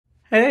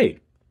Hey,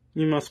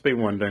 you must be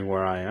wondering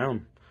where I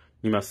am.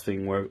 You must be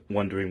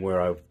wondering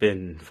where I've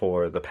been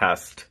for the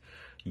past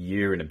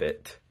year and a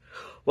bit.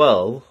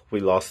 Well, we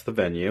lost the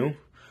venue,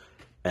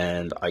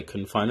 and I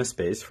couldn't find a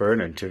space for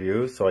an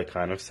interview, so I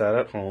kind of sat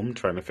at home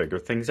trying to figure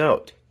things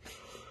out.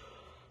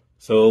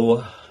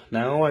 So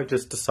now I've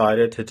just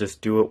decided to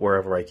just do it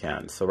wherever I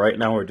can. So right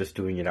now we're just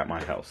doing it at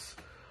my house.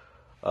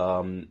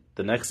 The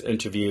next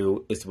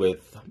interview is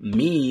with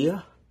me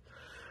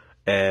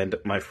and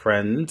my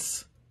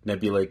friends,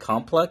 Nebulae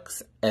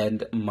Complex,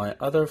 and my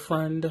other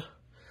friend,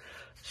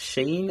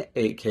 Shane,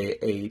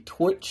 aka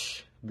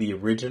Twitch, the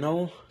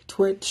original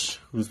Twitch,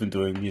 who's been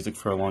doing music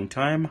for a long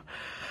time.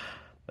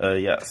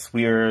 Yes,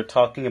 we are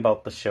talking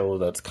about the show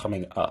that's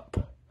coming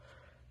up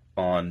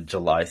on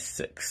July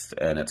 6th,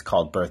 and it's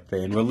called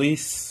Birthday and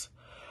Release,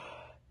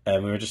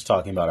 and we were just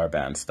talking about our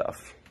band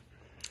stuff.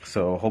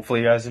 So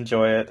hopefully you guys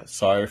enjoy it.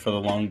 Sorry for the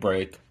long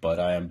break, but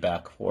I am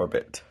back for a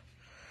bit.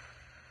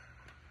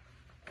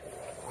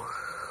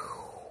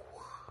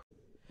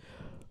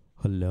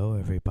 Hello,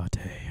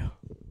 everybody.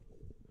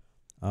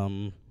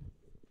 I'm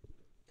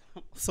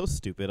so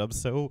stupid. I'm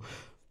so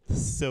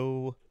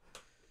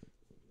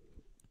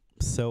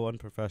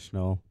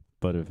unprofessional.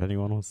 But if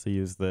anyone wants to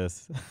use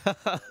this,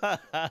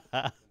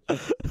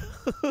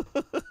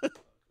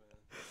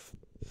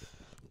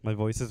 my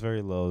voice is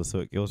very low, so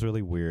it goes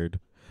really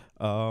weird.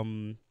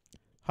 Hello,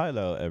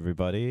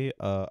 everybody.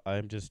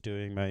 I'm just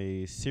doing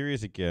my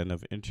series again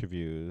of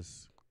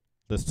interviews.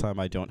 This time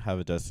I don't have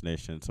a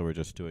destination, so we're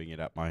just doing it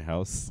at my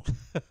house.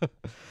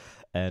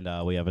 And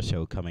we have a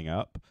show coming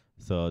up.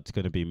 So it's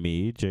going to be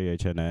me,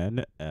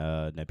 Jhnn,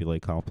 Nebulae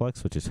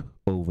Complex, which is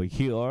over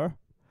here. And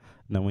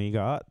then we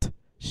got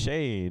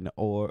Shane,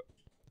 or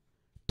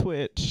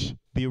Twitch,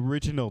 the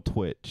original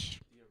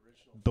Twitch.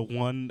 The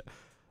one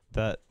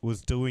that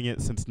was doing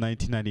it since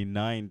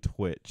 1999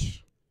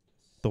 Twitch.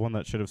 The one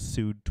that should have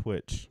sued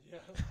Twitch. Yeah.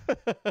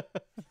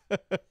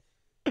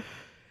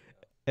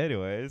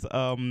 Anyways,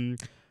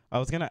 I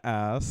was gonna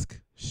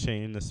ask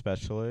Shane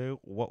especially,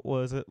 what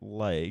was it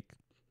like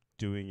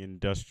doing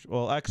industrial?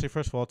 Well, actually,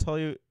 first of all,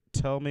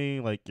 tell me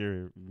like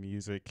your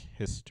music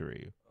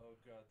history. Oh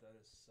god, that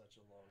is such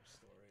a long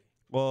story.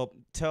 Well,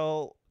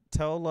 tell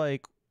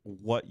like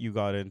what you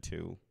got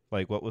into.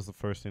 Like, what was the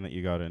first thing that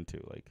you got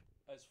into? Like,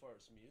 As far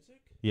as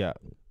music? yeah.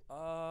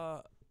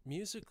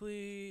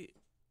 Musically,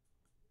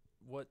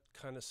 what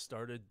kind of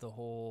started the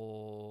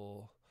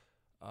whole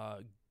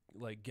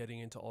like getting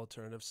into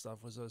alternative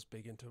stuff was I was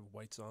big into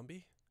White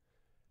Zombie.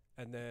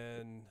 And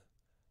then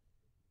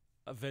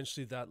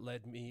eventually that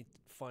led me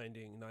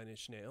finding Nine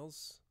Inch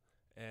Nails,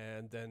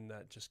 and then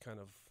that just kind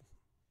of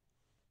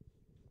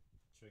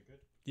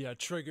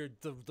triggered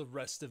the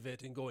rest of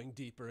it and going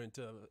deeper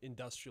into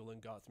industrial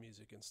and goth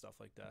music and stuff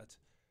like that.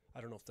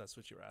 I don't know if that's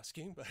what you're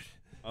asking, but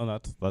Oh,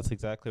 that's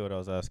exactly what I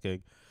was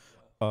asking.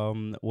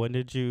 When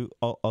did you?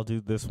 I'll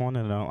do this one,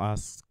 and I'll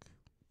ask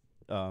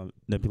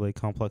Nebulae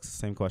Complex the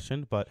same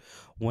question. But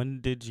when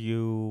did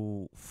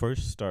you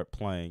first start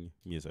playing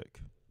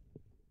music?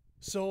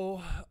 so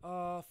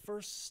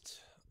first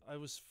I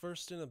was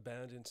first in a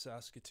band in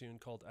Saskatoon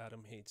called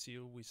Adam Hates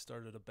You. We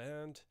started a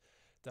band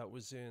that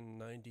was in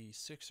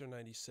 96 or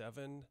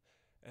 97,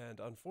 and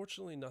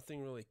unfortunately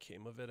nothing really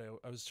came of it.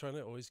 I was trying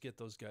to always get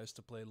those guys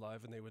to play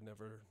live, and they would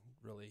never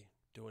really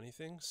do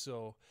anything.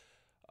 So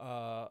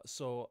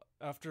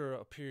after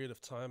a period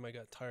of time, I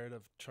got tired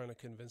of trying to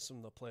convince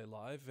them to play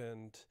live,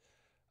 and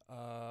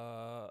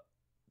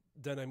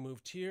then I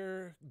moved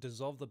here,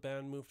 dissolved the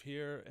band, moved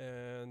here,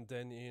 and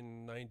then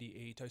in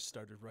 '98 I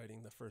started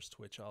writing the first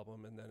Twitch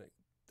album,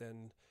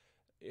 and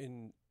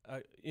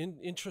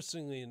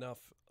interestingly enough,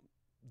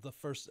 the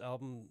first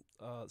album,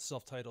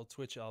 self-titled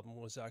Twitch album,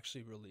 was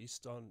actually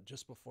released on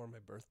just before my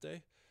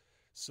birthday.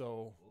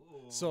 So,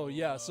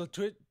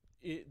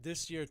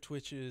 this year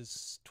Twitch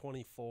is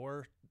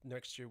 24.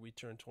 Next year we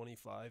turn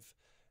 25,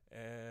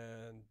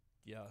 and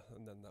yeah,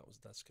 and then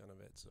that's kind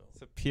of it. So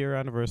It's a pure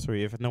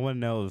anniversary. If no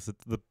one knows,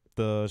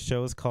 the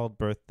show is called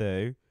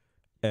Birthday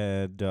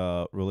and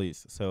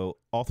Release. So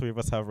all three of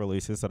us have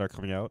releases that are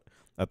coming out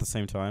at the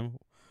same time,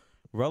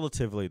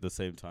 relatively the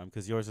same time,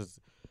 because yours is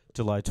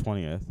July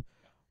 20th.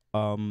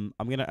 I'm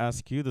gonna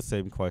ask you the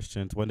same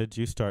questions. When did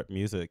you start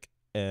music?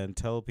 And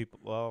tell people.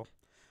 Well,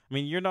 I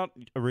mean, you're not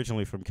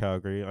originally from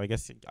Calgary. I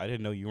guess I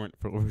didn't know you weren't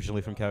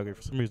originally from Calgary.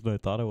 For some reason, I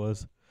thought I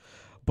was.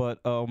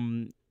 But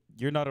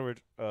you're not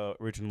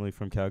originally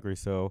from Calgary.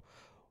 So,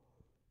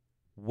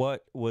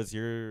 what was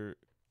your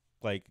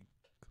like?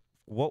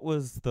 What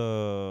was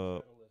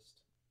the?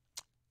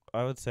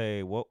 I would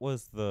say what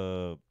was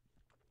the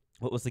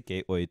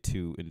gateway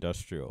to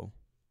industrial?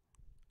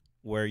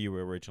 Where you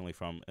were originally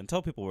from, and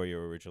tell people where you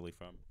were originally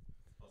from.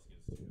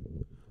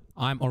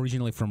 I'm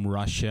originally from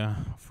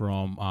Russia,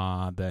 from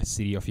the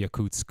city of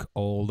Yakutsk,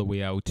 all the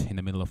way out in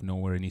the middle of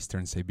nowhere in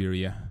eastern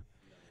Siberia.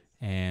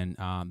 And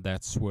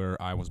that's where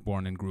I was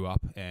born and grew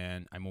up.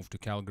 And I moved to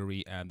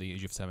Calgary at the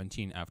age of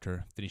 17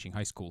 after finishing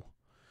high school.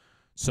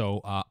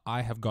 So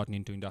I have gotten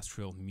into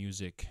industrial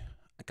music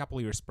a couple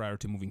of years prior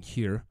to moving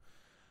here.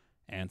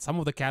 And some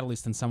of the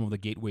catalysts and some of the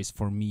gateways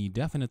for me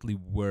definitely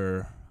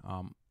were,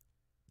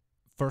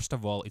 first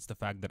of all, it's the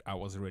fact that I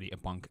was already a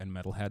punk and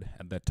metalhead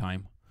at that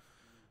time.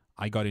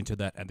 I got into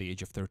that at the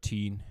age of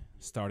 13,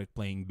 started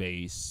playing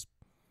bass,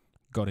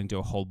 got into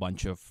a whole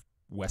bunch of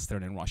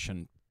Western and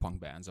Russian punk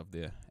bands of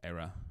the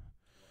era.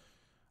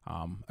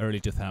 Early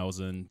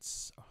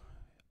 2000s,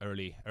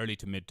 early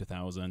to mid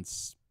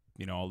 2000s,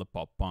 all the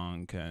pop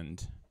punk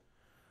and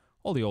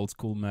all the old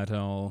school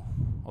metal,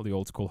 all the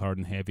old school hard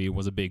and heavy.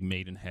 Was a big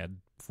Maiden head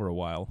for a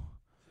while,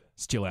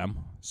 still am.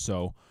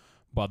 So,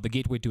 but the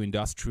gateway to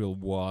industrial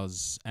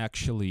was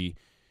actually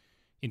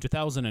in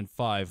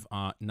 2005.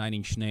 9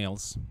 Inch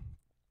Nails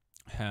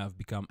have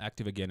become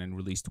active again and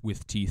released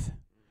With Teeth.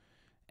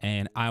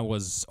 And I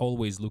was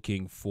always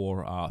looking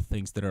for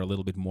things that are a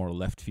little bit more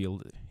left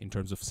field in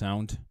terms of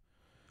sound,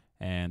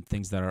 and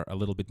things that are a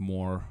little bit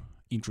more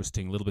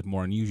interesting, a little bit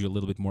more unusual, a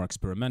little bit more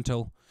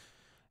experimental.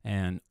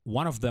 And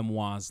one of them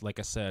was, like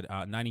I said,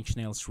 9 Inch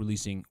Nails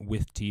releasing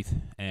With Teeth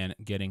and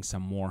getting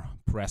some more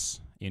press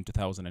in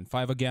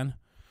 2005 again.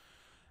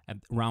 At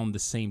around the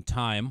same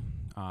time,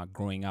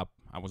 growing up,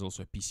 I was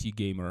also a PC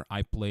gamer.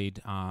 I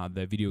played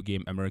the video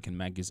game American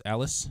Maggie's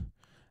Alice.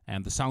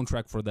 And the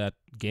soundtrack for that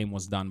game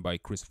was done by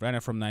Chris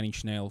Vrenna from 9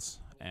 Inch Nails,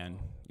 and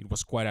it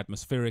was quite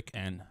atmospheric,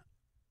 and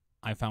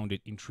I found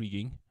it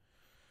intriguing.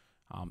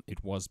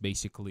 It was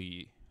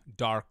basically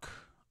dark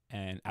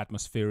and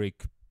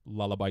atmospheric,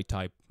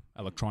 lullaby-type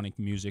electronic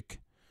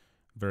music,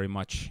 very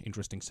much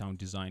interesting sound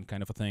design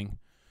kind of a thing.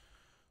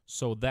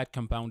 So that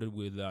compounded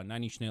with 9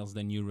 Inch Nails,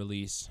 the new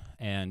release,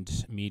 and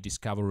me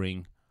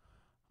discovering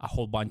a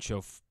whole bunch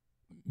of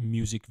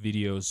music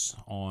videos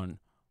on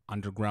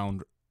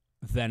underground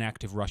then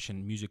active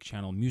Russian music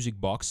channel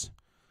Music Box,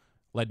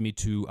 led me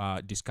to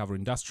discover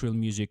industrial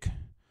music,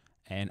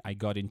 and I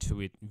got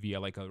into it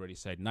via, like I already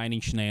said, 9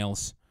 Inch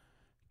Nails,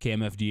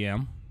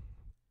 KMFDM,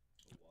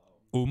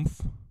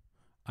 Oomph.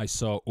 I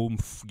saw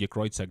Oomph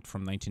Gekreuzigt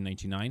from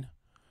 1999.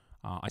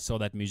 I saw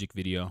that music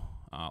video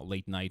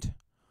late night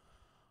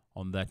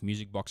on that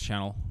Music Box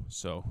channel,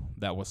 so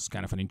that was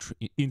kind of an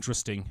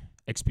interesting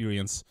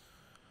experience.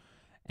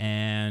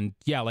 And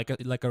yeah, like I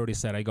already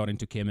said, I got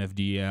into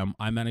KMFDM.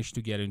 I managed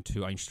to get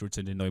into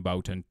Einstürzen in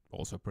Neubauten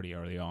also pretty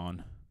early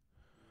on.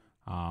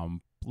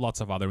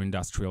 Lots of other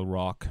industrial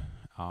rock.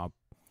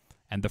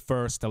 And the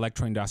first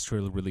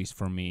electro-industrial release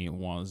for me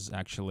was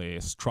actually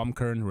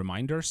Stromkern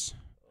Reminders.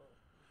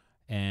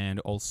 And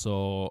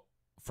also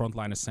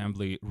Frontline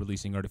Assembly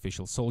releasing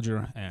Artificial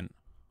Soldier. And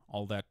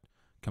all that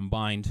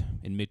combined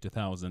in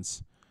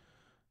mid-2000s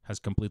has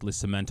completely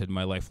cemented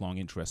my lifelong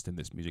interest in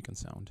this music and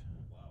sound.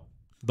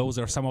 Those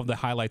are some of the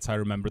highlights I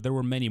remember. There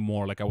were many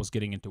more, like I was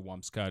getting into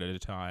Womp Scout at a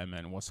time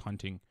and was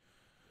hunting.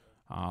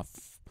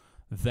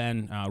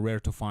 Then rare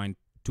to find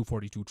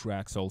 242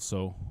 tracks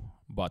also,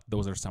 but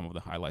those are some of the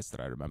highlights that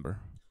I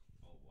remember.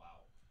 Oh, wow.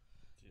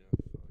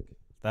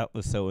 That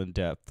was so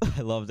in-depth.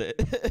 I loved it.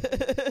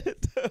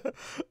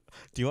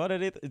 Do you want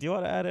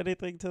to add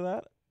anything to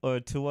that? Or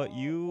to what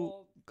you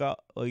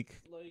got, like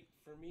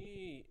for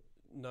me,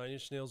 9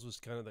 Inch Nails was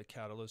kind of the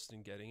catalyst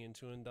in getting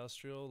into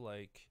industrial,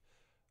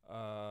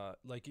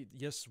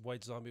 yes,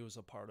 White Zombie was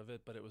a part of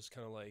it, but it was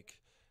kind of like,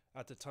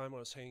 at the time I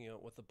was hanging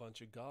out with a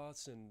bunch of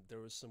goths, and there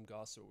was some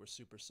goths that were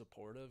super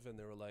supportive, and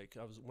they were like,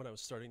 when I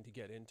was starting to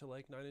get into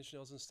like 9 Inch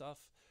Nails and stuff,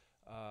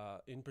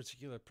 in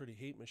particular Pretty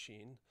Hate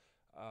Machine,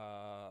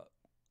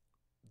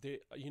 they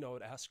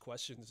would ask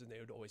questions and they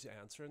would always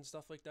answer and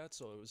stuff like that,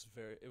 so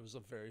it was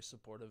a very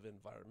supportive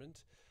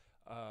environment.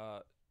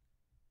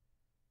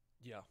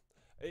 Yeah.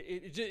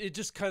 It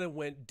just kind of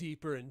went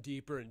deeper and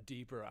deeper and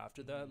deeper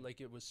after that.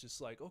 Like, it was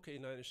just like, okay,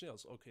 9 Inch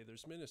Nails, okay,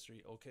 there's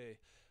Ministry, okay.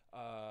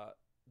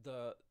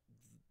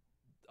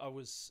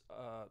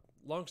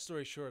 Long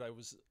story short,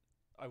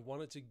 I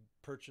wanted to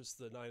purchase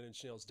the 9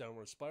 Inch Nails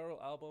Downward Spiral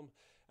album,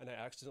 and I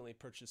accidentally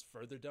purchased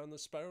Further Down the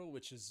Spiral,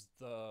 which is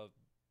the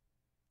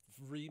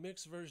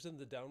remix version of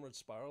the Downward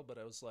Spiral. But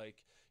I was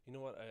like, you know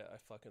what, I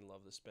fucking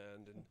love this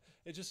band, and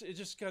it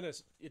just kind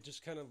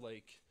of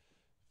like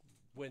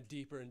went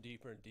deeper and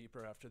deeper and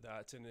deeper after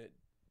that, and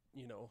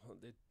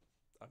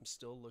I'm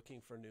still looking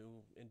for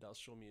new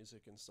industrial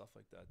music and stuff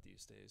like that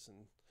these days.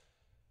 And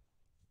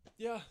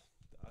yeah,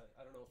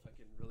 I don't know if I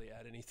can really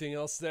add anything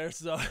else there.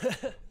 So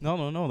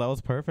No, that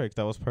was perfect.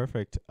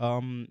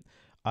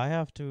 I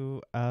have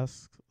to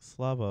ask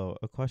Slavo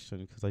a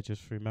question because I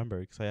just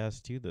remembered, because I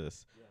asked you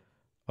this.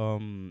 Yeah.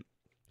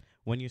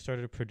 When you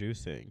started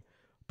producing,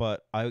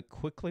 but I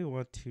quickly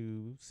want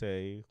to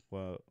say,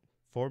 well,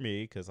 for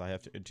me, because I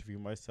have to interview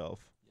myself.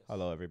 Yes.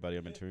 Hello, everybody.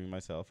 I'm interviewing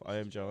myself. I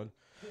am John.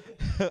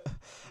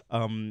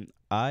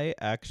 I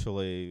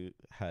actually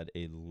had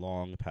a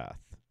long path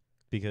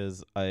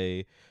because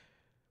I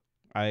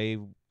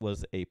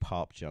was a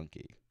pop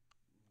junkie.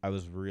 I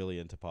was really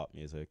into pop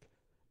music,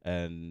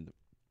 and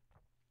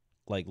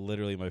like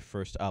literally my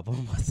first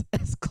album was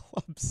S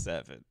Club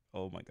 7.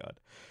 Oh my god.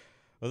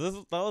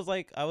 That was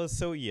like, I was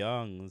so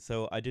young,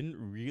 so I didn't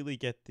really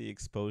get the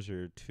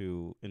exposure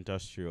to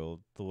industrial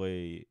the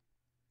way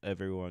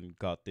everyone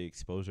got the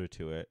exposure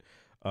to it.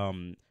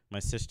 My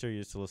sister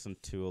used to listen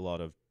to a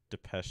lot of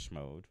Depeche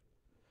Mode.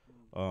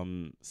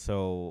 Mm.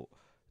 So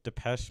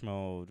Depeche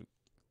Mode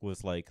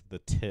was like the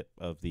tip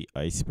of the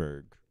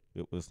iceberg.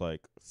 It was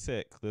like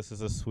sick. This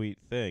is a sweet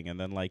thing, and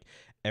then like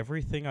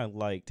everything I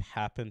liked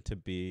happened to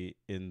be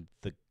in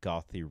the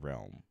gothy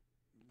realm.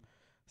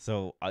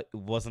 So it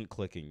wasn't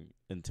clicking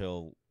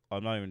until,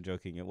 I'm not even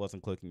joking. It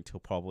wasn't clicking until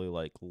probably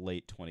like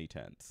late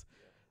 2010s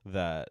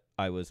that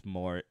I was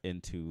more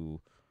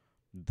into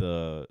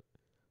the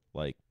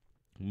like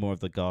more of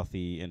the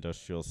gothy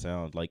industrial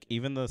sound. Like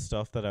even the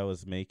stuff that I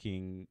was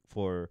making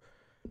for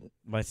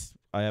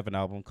I have an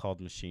album called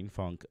Machine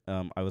Funk.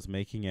 I was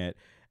making it,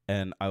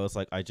 and I was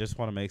like, I just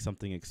want to make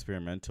something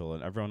experimental,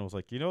 and everyone was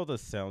like,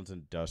 this sounds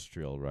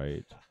industrial,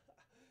 right?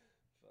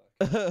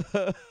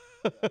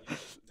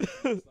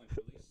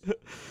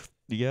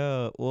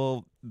 Yeah,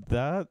 well,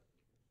 that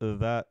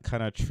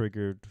kind of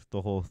triggered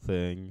the whole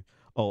thing.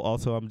 Oh,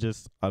 also,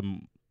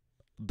 I'm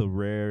the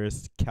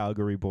rarest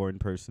Calgary-born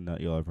person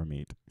that you'll ever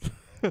meet.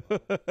 You're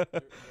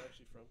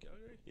actually from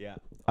Calgary? Yeah,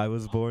 I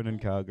was born in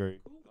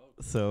Calgary. Oh,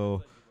 So I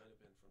thought you might have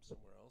been from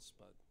somewhere else,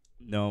 but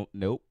no,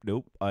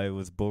 nope. I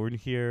was born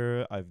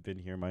here. I've been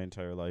here my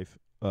entire life.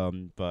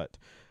 But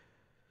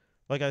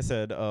like I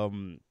said,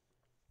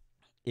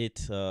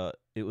 it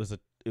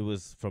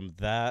was from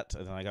that,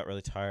 and then I got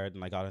really tired,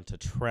 and I got into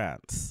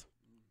trance,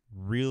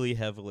 really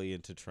heavily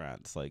into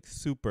trance, like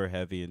super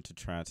heavy into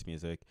trance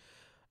music,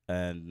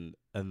 and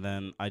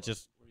then I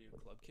just were you a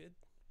club kid?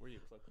 Were you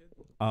a club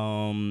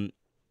kid?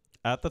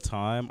 at the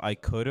time I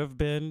could have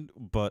been,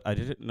 but I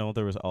didn't know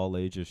there was all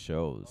ages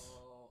shows.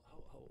 Oh,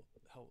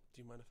 how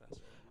do you mind if I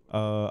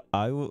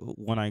ask?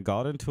 When I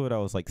got into it, I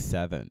was like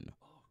 7.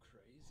 Oh,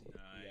 crazy.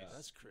 Nice.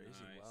 That's crazy.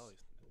 Nice. Wow.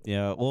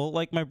 Yeah, well,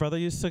 like my brother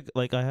used to,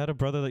 like I had a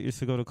brother that used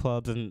to go to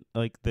clubs, and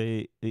like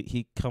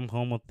he'd come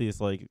home with these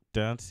like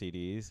dance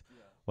CDs. Yeah.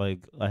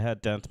 Like I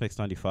had Dance Mix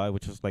 95,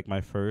 which was like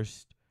my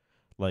first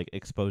like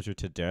exposure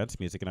to dance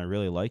music, and I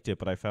really liked it,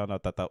 but I found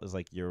out that that was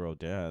like Euro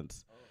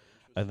dance. Oh,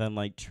 interesting. And then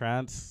like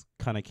trance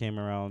kind of came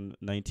around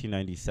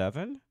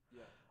 1997,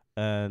 Yeah.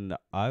 and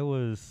I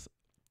was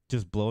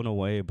just blown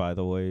away by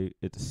the way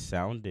it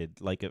sounded.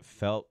 Like it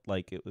felt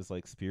like it was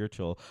like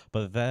spiritual.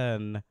 But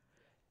then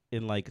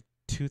in like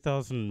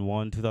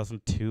 2001,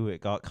 2002,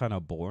 it got kind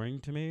of boring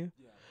to me,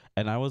 Yeah.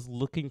 and I was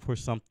looking for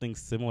something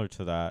similar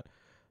to that.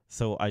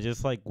 So I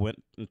just like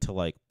went into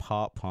like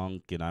pop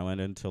punk, and I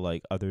went into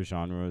like other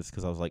genres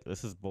because I was like,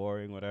 this is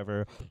boring,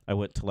 whatever. I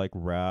went to like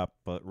rap,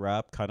 but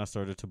rap kind of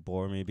started to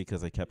bore me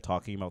because I kept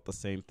talking about the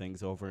same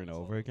things over and It's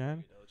all over the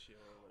again. Braggadocio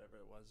or whatever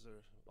it was,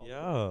 or all the Yeah.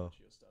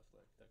 Braggadocio stuff,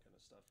 like that kind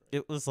of stuff,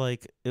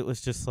 right? It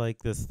was just like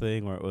this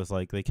thing where it was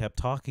like they kept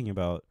talking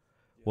about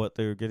what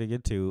they were getting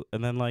into,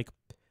 and then like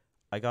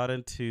I got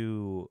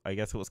into, I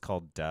guess it was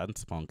called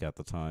dance punk at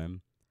the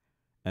time,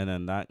 and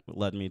then that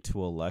led me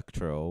to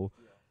electro,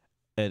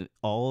 and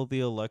all the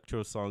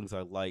electro songs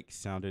I liked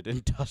sounded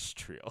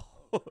industrial.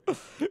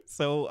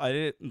 So I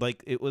didn't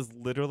like, it was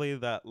literally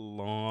that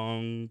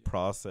long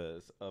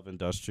process of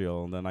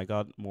industrial, and then I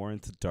got more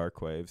into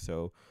dark wave.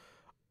 So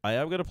I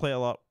am gonna play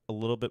a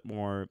little bit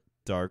more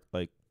dark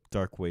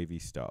wavy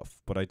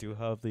stuff, but I do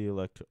have the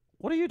electro.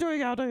 What are you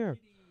doing out there?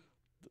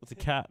 It's a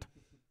cat.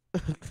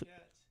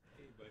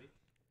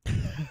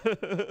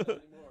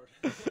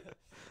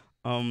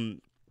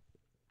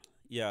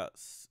 Yeah,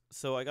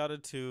 so I got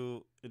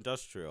into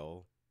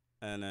industrial,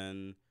 and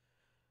then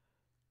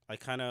I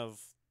kind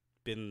of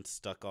been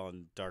stuck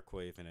on dark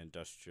wave and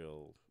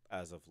industrial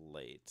as of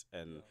late,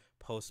 and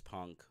post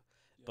punk.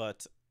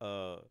 But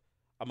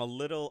I'm a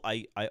little,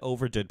 I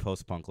overdid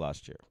post punk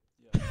last year.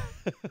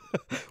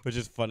 Which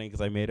is funny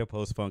because I made a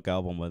post punk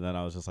album, and then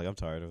I was just like, I'm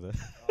tired of this.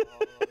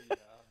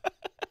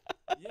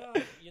 Yeah,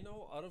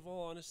 out of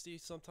all honesty,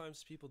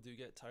 sometimes people do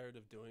get tired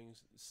of doing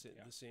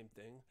the same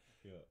thing.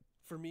 Yeah.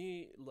 For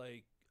me,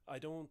 like I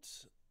don't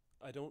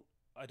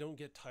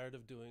get tired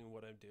of doing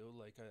what I do.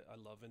 Like I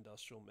love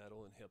industrial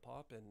metal and hip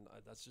hop, and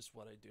that's just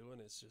what I do, and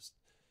it's just,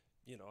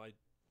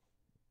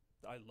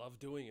 I love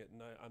doing it,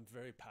 and I'm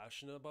very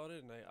passionate about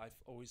it, and I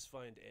always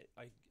find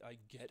I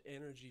get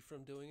energy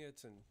from doing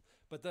it,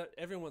 but that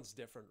everyone's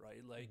different,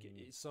 right? Like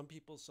some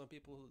people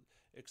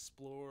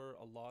explore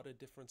a lot of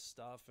different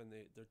stuff, and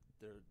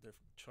they're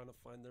trying to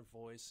find their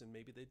voice, and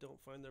maybe they don't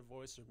find their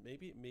voice, or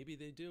maybe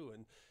they do,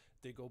 and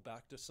they go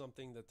back to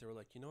something that they're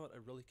like, you know what, I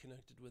really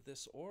connected with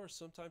this. Or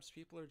sometimes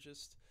people are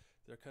just,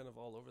 they're kind of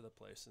all over the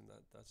place, and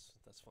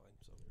that's fine.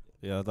 So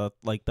Yeah,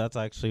 that's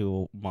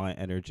actually my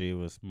energy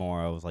was more.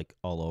 I was like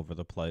all over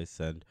the place,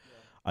 and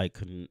I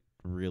couldn't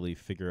really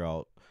figure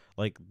out,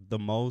 like, the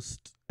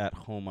most at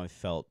home I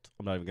felt,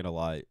 I'm not even gonna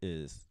lie,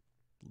 is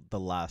the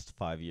last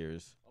 5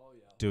 years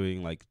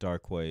doing like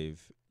dark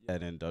wave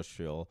and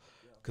industrial,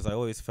 because I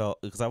always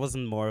felt, because I was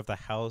in more of the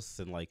house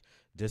and like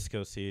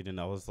disco scene, and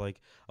I was like,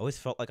 I always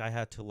felt like I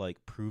had to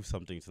like prove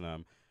something to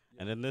them,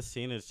 and in this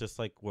scene it's just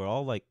like we're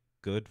all like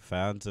good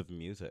fans of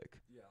music,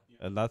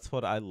 and that's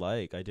what I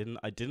like. I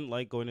didn't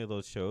like going to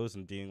those shows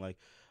and being like,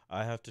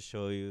 I have to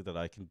show you that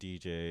I can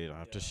DJ, and I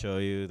have to show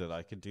you that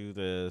I can do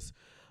this.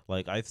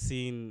 Like I've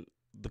seen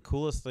the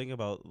coolest thing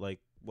about like,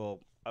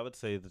 well, I would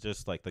say that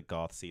just like the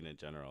goth scene in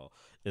general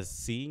is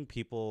seeing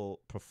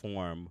people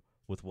perform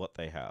with what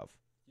they have.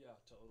 Yeah,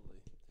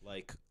 totally.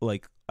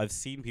 Like I've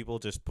seen people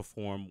just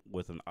perform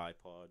with an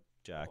iPod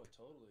jack Oh,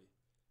 totally.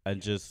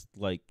 and just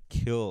like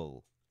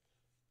kill.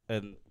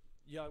 And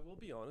Yeah, I will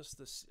be honest.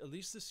 This, at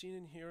least the scene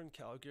in here in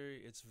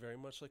Calgary, it's very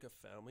much like a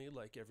family.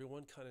 Like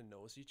everyone kind of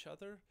knows each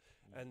other,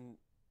 and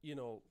you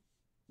know,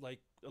 like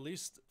at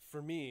least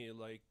for me,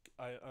 like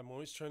I'm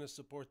always trying to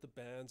support the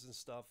bands and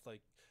stuff. Like,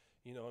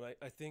 and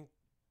I think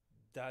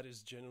that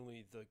is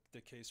generally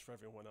the case for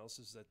everyone else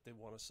is that they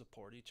want to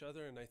support each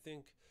other. And I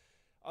think,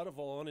 out of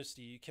all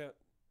honesty, you can't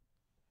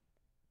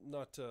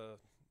not to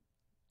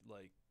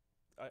like.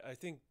 I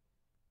think,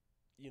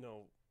 you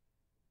know,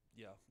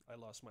 yeah, I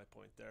lost my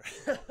point there.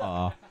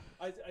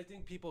 I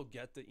think people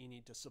get that you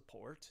need to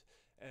support,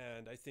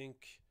 and I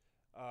think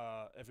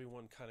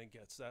everyone kind of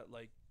gets that,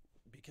 like,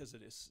 because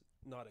it is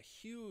not a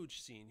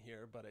huge scene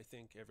here, but I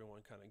think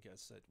everyone kind of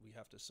gets that we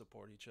have to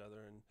support each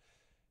other, and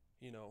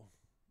you know.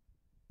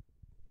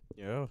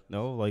 yeah,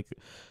 no, like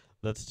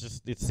that's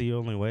just it's the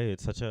only way.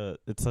 It's such a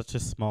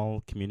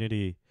small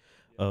community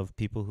of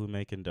people who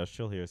make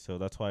industrial here. So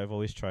that's why I've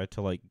always tried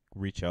to like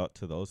reach out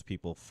to those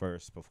people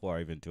first before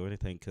I even do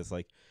anything, cuz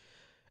like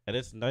and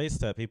it's nice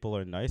that people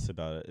are nice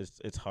about it.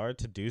 It's hard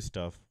to do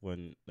stuff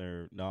when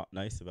they're not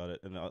nice about it.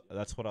 And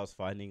that's what I was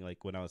finding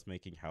like when I was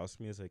making house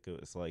music. It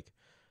was like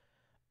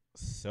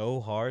so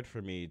hard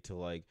for me to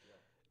like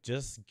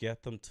just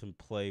get them to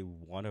play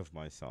one of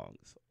my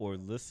songs or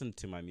listen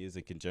to my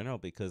music in general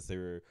because they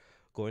were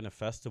going to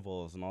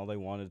festivals and all they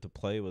wanted to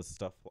play was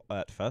stuff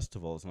at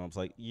festivals. And I was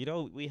like,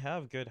 we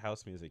have good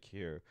house music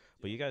here,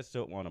 but you guys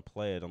don't want to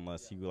play it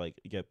unless you like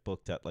get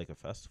booked at like a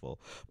festival.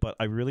 But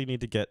I really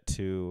need to get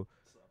to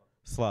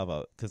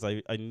Slava because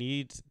I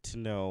need to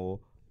know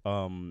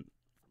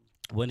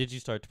when did you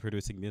start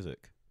producing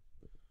music?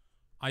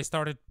 I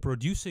started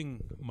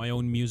producing my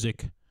own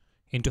music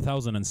in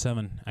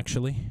 2007,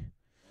 actually.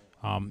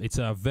 It's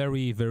a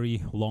very,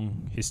 very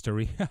long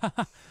history.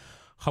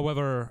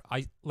 However,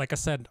 like I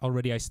said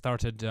already, I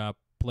started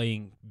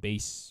playing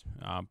bass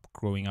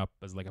growing up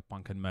as like a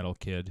punk and metal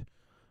kid.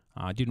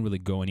 I didn't really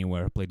go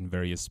anywhere. Played in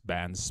various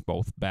bands,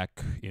 both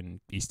back in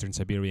Eastern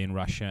Siberia in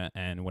Russia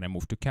and when I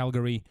moved to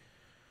Calgary.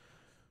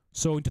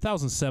 So in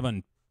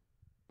 2007,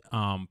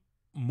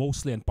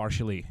 mostly and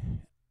partially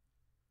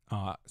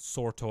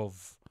sort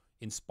of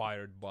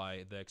inspired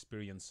by the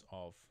experience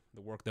of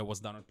the work that was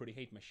done on Pretty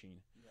Hate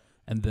Machine.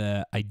 And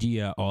the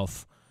idea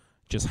of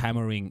just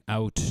hammering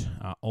out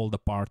all the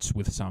parts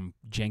with some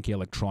janky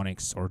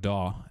electronics or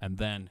DAW and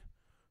then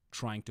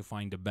trying to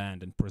find a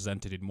band and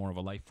present it in more of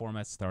a live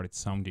format started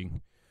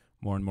sounding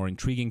more and more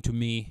intriguing to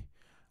me.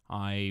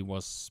 I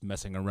was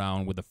messing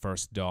around with the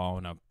first DAW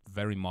on a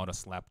very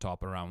modest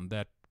laptop around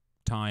that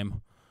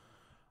time.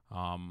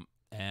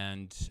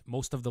 And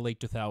most of the late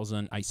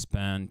 2000 I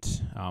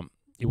spent,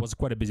 it was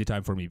quite a busy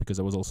time for me because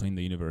I was also in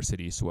the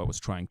university, so I was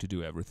trying to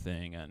do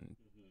everything and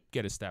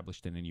get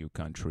established in a new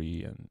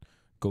country and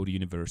go to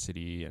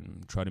university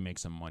and try to make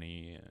some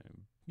money,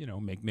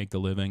 make the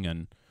living,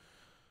 and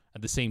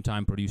at the same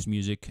time produce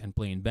music and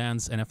play in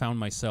bands. And I found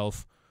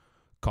myself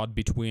caught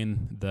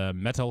between the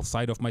metal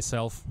side of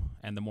myself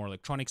and the more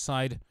electronic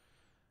side.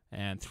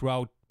 And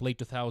throughout late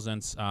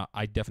 2000s,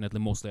 I definitely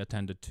mostly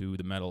attended to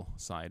the metal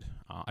side.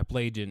 I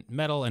played in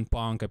metal and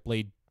punk. I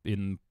played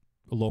in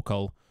a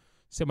local,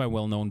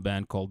 semi-well-known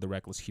band called the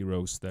Reckless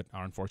Heroes that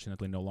are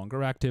unfortunately no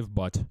longer active,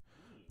 but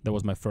that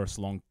was my first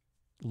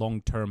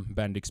long-term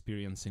band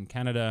experience in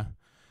Canada.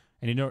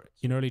 And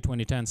in early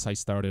 2010s, I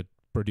started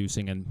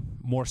producing and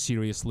more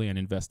seriously and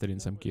invested in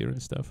some gear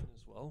and stuff.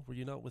 As well, were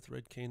you not with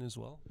Red Cane as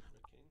well?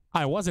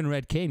 I was in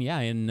Red Cane, yeah.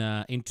 In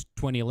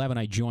 2011,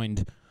 I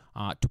joined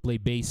to play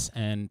bass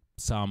and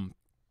some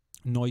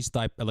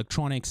noise-type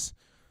electronics.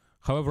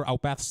 However, our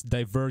paths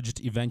diverged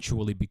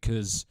eventually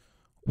because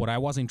what I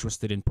was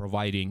interested in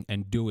providing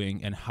and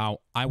doing and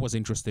how I was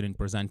interested in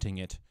presenting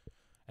it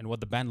and what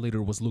the band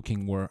leader was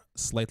looking were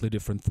slightly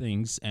different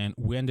things, and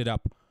we ended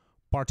up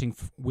parting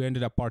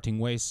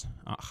ways.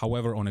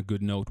 However, on a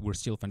good note, we're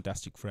still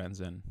fantastic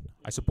friends, and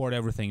I support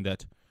everything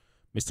that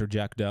Mr.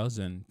 Jack does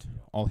and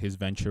all his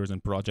ventures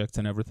and projects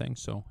and everything.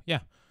 So yeah,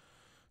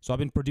 so I've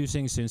been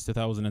producing since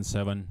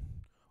 2007,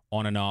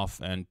 on and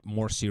off, and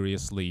more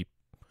seriously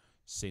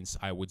since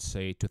I would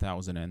say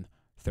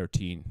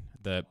 2013.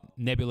 The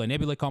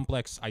Nebulae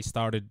Complex I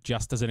started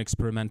just as an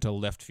experimental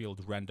left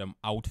field random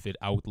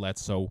outlet,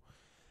 so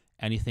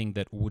anything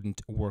that wouldn't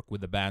work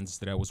with the bands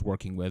that I was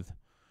working with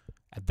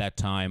at that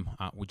time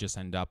would just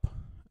end up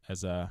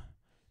as a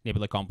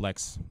Nebulae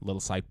Complex little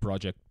side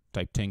project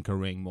type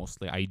tinkering,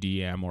 mostly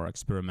IDM or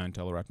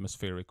experimental or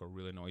atmospheric or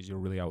really noisy or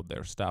really out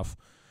there stuff.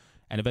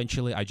 And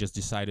eventually I just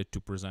decided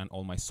to present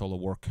all my solo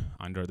work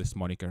under this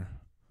moniker.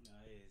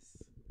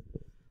 Nice.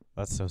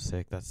 That's so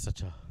sick. That's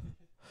such a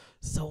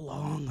so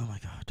long. Oh my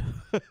god.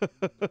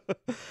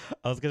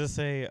 I was gonna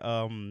say,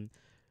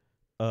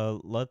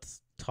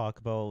 let's talk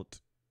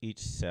about each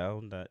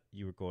sound that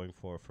you were going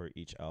for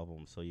each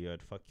album. So you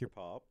had Fuck Your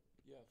Pop.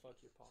 Yeah, Fuck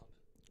Your Pop.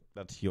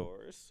 that's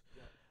yours,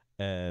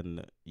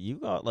 and you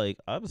got like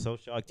I'm so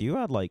shocked. You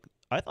had like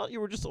I thought you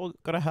were just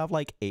gonna have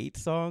like 8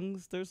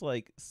 songs. There's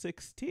like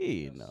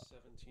 16. Yes,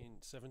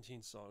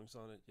 17 songs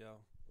on it. Yeah.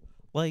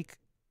 Like,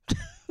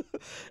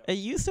 and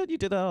you said you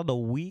did that on a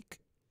week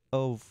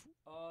of.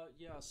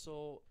 Yeah,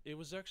 so it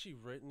was actually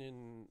written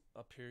in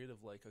a period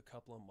of like a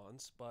couple of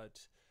months, but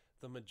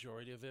the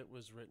majority of it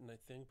was written, I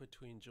think,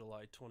 between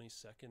July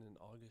 22nd and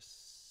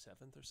August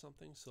 7th or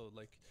something. So,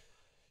 like,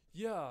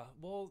 yeah,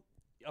 well,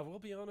 I will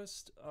be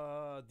honest,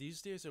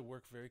 these days I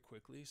work very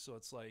quickly. So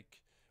it's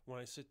like when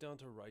I sit down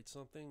to write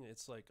something,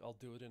 it's like I'll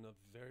do it in a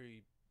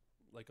very,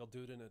 like, I'll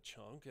do it in a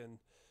chunk. And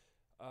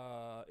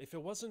if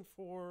it wasn't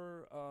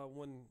for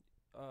when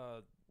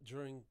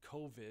during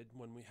COVID,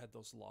 when we had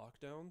those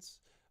lockdowns,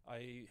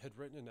 I had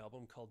written an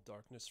album called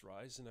Darkness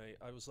Rise, and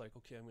I was like,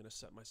 okay, I'm going to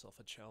set myself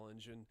a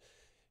challenge and,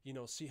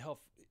 see how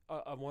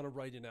I want to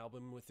write an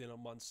album within a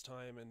month's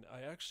time. And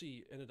I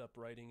actually ended up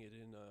writing it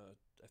in,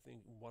 I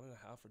think, 1.5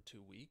 or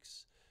 2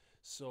 weeks.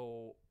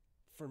 So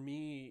for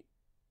me,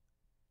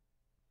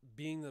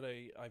 being that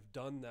I've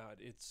done that,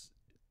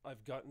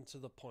 I've gotten to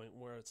the point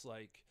where it's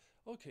like,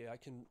 okay, I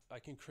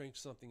can crank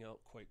something out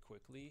quite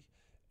quickly,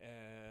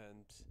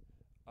 and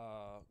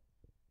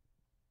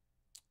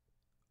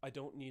I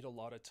don't need a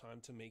lot of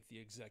time to make the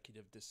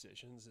executive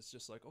decisions. It's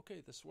just like,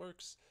 okay, this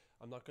works.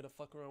 I'm not gonna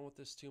fuck around with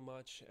this too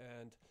much,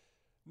 and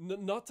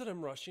not that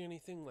I'm rushing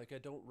anything. Like, I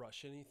don't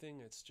rush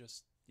anything. It's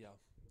just, yeah.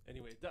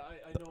 Anyway,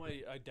 I know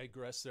I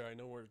digress there. I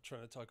know we're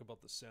trying to talk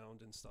about the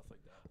sound and stuff like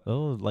that.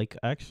 Oh, like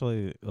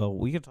actually,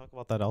 we can talk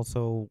about that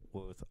also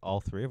with all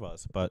 3 of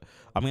us. But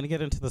I'm gonna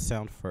get into the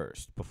sound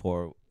first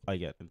before I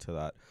get into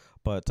that.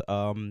 But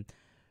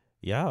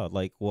yeah,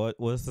 like what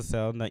was the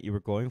sound that you were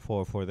going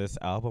for this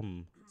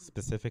album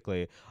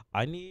specifically?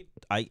 I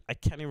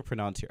can't even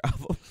pronounce your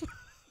album.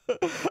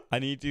 I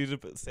need you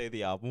to say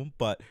the album,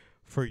 but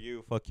for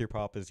you, Fuck Your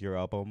Pop is your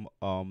album.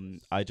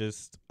 I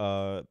just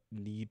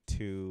need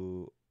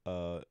to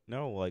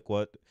know like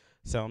what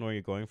sound were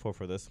you going for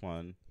this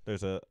one?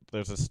 There's a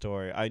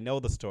story. I know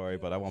the story,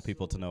 but I want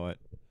people to know it.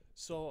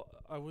 So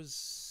I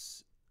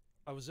was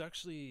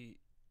actually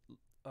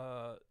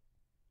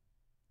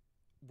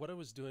what I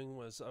was doing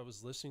was I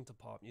was listening to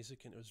pop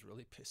music, and it was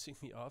really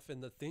pissing me off.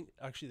 And the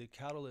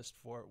catalyst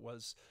for it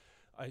was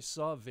I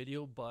saw a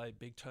video by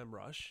Big Time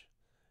Rush,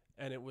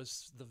 and it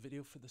was the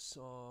video for the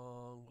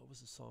song. What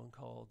was the song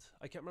called?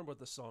 I can't remember what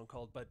the song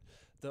called, but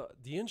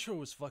the intro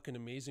was fucking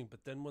amazing.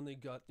 But then when they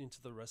got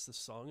into the rest of the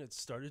song, it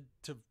started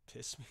to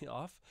piss me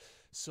off.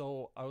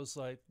 So I was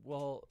like,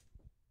 well,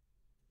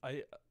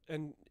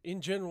 and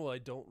in general, I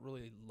don't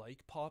really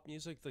like pop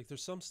music. Like,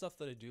 there's some stuff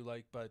that I do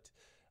like, but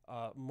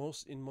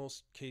in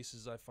most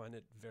cases, I find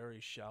it very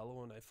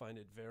shallow, and I find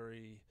it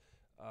very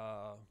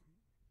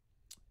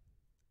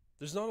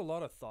there's not a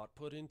lot of thought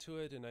put into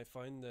it. And I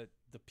find that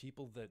the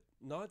people that,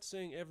 not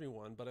saying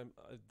everyone, but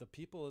the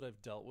people that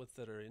I've dealt with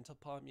that are into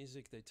pop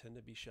music, they tend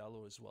to be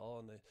shallow as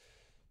well.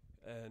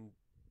 And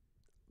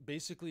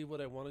basically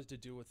what I wanted to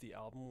do with the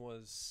album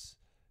was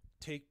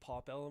take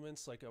pop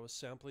elements. Like, I was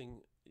sampling,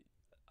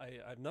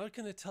 I'm not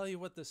going to tell you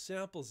what the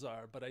samples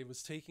are, but I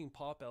was taking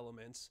pop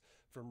elements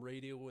from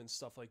radio and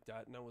stuff like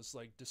that, and I was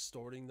like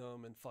distorting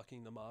them and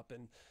fucking them up.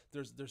 And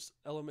there's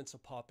elements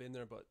of pop in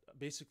there, but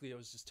basically I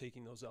was just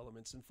taking those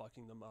elements and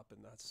fucking them up,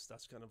 and that's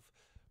kind of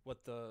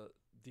what the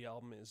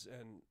album is.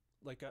 And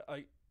like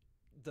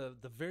the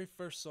very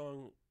first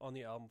song on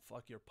the album,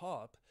 Fuck Your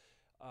Pop,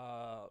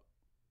 I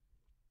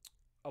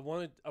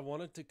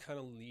wanted to kind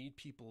of lead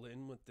people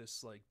in with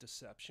this like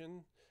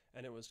deception.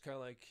 And it was kind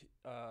of like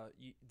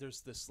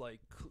there's this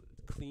like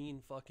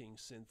clean fucking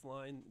synth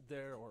line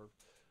there, or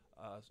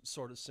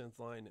sort of synth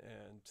line,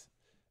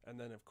 and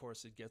then of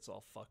course it gets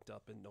all fucked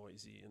up and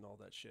noisy and all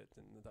that shit,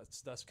 and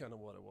that's kind of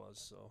what it was.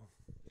 So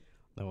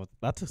No,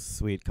 that's a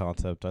sweet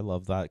concept. I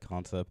love that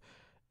concept.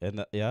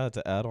 And yeah,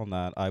 to add on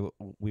that,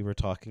 we were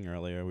talking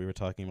earlier. We were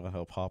talking about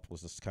how pop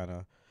was just kind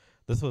of.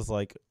 This was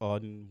like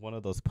on one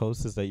of those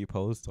posts that you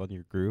post on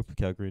your group,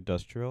 Calgary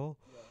Industrial.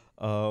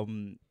 Yeah.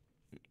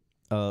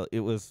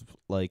 It was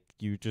like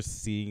you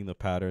just seeing the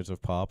patterns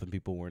of pop, and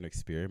people weren't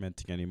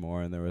experimenting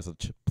anymore. And there was a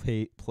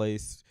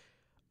place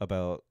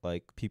about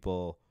like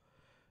people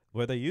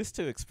where they used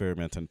to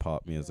experiment in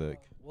pop music.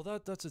 Yeah. Well,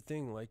 that's the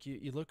thing. Like,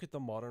 you look at the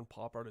modern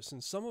pop artists,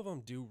 and some of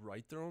them do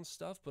write their own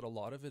stuff, but a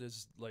lot of it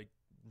is like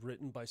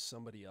written by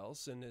somebody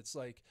else. And it's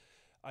like,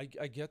 I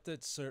get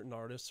that certain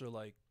artists are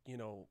like,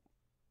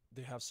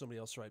 they have somebody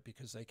else write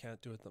because they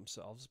can't do it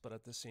themselves. But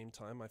at the same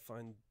time, I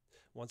find,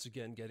 once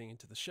again, getting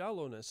into the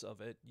shallowness of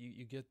it,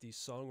 you get these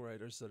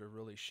songwriters that are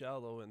really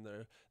shallow, and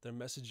their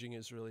messaging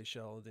is really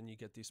shallow. Then you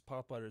get these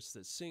pop artists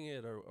that sing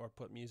it or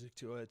put music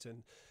to it,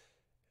 and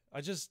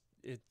it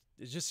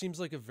just seems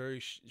like a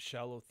very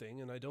shallow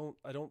thing. And I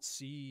don't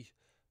see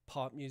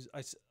pop music.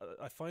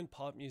 I find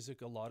pop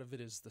music, a lot of it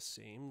is the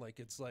same. Like,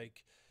 it's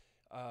like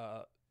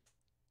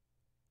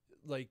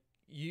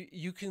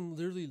you can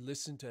literally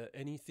listen to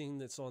anything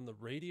that's on the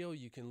radio.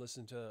 You can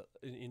listen to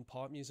in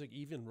pop music,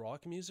 even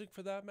rock music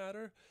for that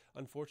matter.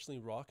 Unfortunately,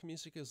 rock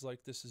music is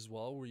like this as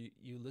well, where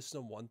you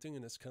listen to one thing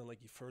and it's kind of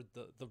like you've heard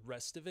the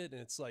rest of it,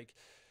 and it's like,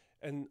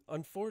 and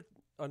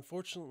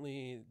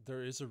unfortunately,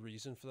 there is a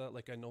reason for that.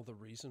 Like I know the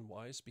reason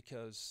why is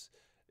because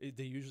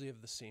they usually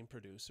have the same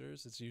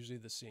producers. It's usually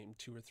the same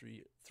two or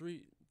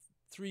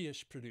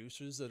three-ish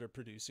producers that are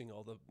producing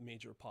all the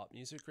major pop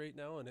music right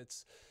now, and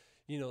it's,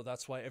 you know,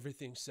 that's why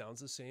everything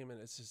sounds the same,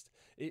 and it's just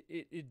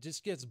it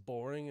just gets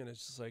boring, and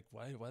it's just like,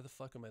 why the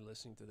fuck am I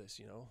listening to this,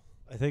 you know?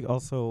 I think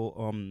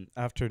also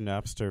after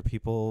Napster,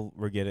 people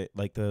were getting,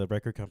 like, the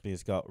record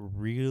companies got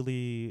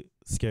really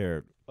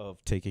scared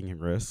of taking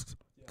risks,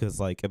 because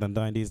like in the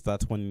 90s,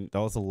 that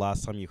was the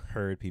last time you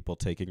heard people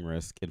taking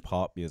risk in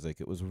pop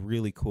music. It was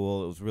really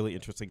cool. It was really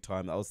interesting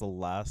time. That was the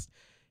last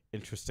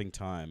interesting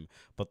time.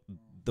 But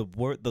the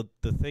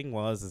thing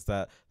is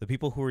that the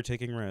people who were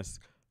taking risks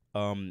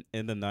in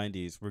the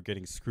 90s were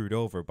getting screwed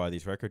over by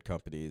these record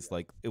companies.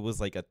 Like it was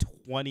like a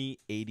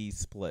 20-80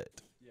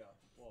 split. Yeah,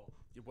 well,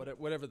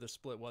 whatever the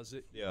split was,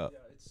 Yeah.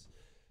 It's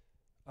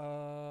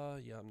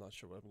yeah, I'm not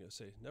sure what I'm gonna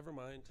say. Never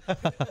mind.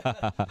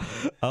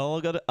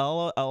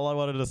 all I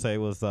wanted to say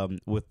was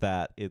with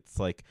that, it's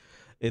like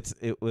it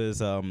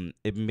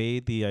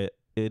made the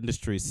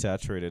industry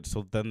saturated,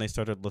 so then they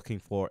started looking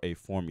for a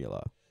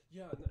formula.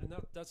 Yeah, and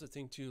that's the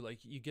thing too. Like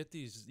you get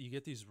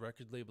these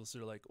record labels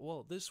that are like,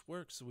 well, this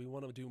works, so we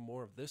want to do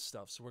more of this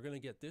stuff. So we're gonna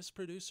get this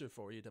producer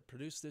for you to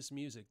produce this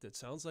music that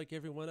sounds like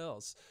everyone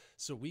else,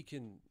 so we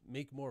can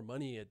make more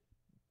money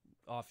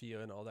off you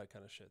and all that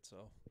kind of shit.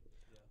 So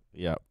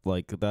yeah,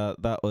 like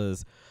that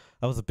was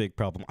a big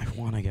problem. I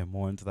want to get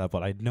more into that,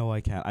 but I know I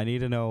can't. I need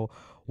to know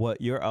what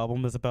your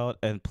album is about,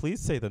 and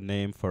please say the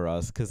name for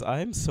us, because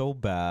I'm so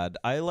bad.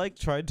 I like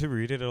tried to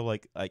read it, and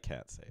like I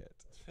can't say it.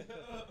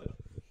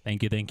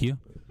 Thank you.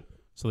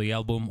 So the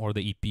album or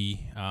the EP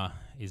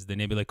is the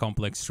Nebulae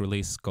Complex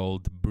release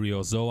called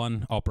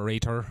Bryozoan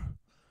Operator.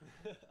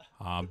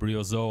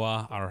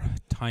 Bryozoa are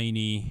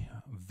tiny,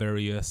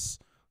 various,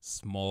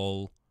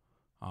 small,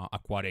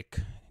 aquatic,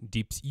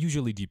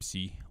 usually deep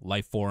sea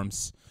life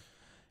forms.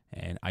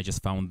 And I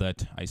just found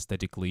that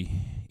aesthetically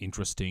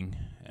interesting.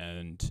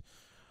 And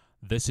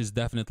this is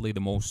definitely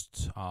the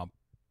most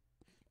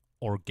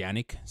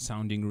organic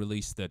sounding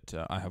release that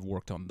I have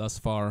worked on thus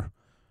far.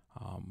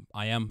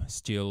 I am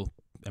still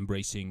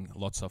embracing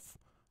lots of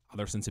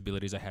other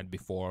sensibilities I had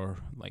before,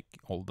 like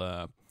all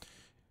the,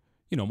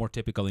 more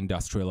typical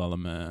industrial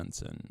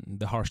elements and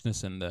the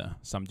harshness and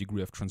some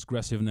degree of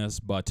transgressiveness,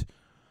 but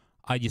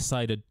I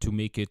decided to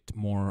make it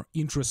more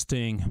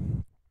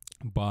interesting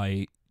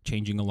by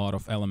changing a lot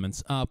of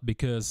elements up,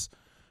 because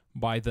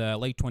by the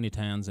late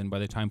 2010s and by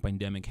the time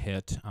pandemic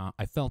hit,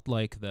 I felt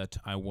like that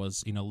I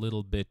was in a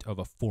little bit of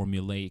a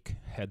formulaic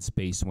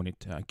headspace when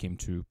it came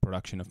to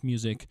production of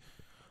music.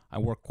 I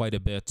worked quite a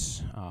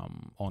bit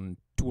on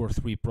 2 or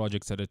 3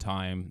 projects at a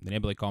time. The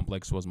Nebulae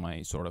Complex was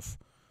my sort of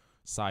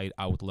side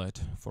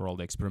outlet for all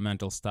the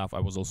experimental stuff.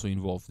 I was also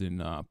involved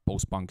in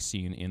post-punk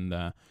scene in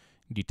the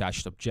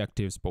Detached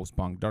Objectives,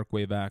 post-punk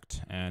darkwave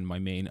act, and my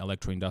main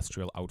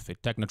electro-industrial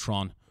outfit,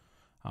 Technotron.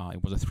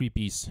 It was a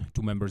 3-piece,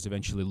 2 members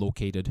eventually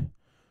located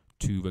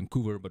to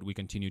Vancouver, but we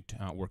continued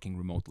working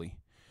remotely.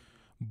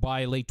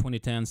 By late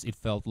 2010s, it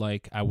felt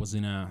like I was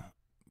in a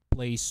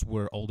place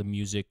where all the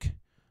music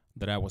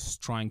that I was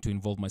trying to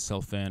involve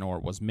myself in or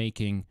was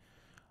making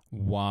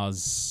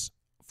was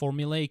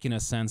formulaic in a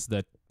sense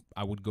that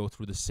I would go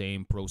through the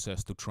same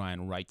process to try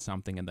and write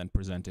something and then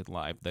present it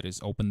live. That is,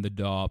 open the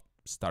DAW,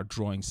 start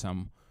drawing in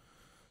some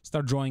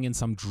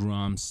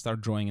drums,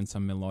 start drawing in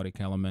some melodic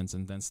elements,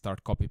 and then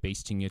start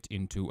copy-pasting it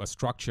into a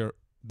structure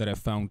that I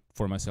found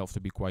for myself to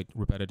be quite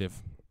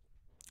repetitive.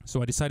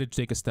 So I decided to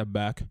take a step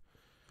back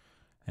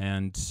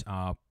and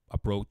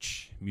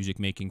approach music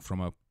making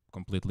from a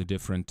completely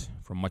different,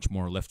 from much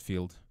more left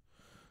field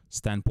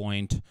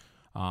standpoint.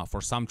 For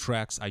some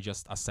tracks, I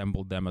just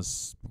assembled them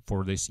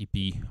for this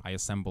EP, I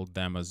assembled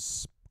them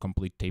as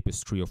complete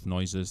tapestry of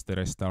noises that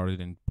I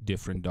started in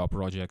different DAW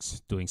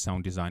projects, doing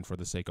sound design for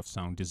the sake of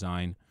sound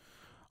design.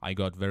 I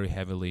got very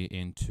heavily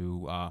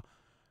into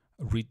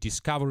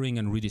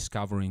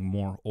rediscovering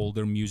more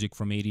older music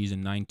from 80s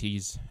and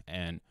 90s,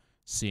 and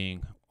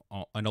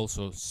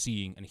also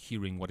seeing and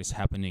hearing what is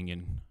happening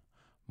in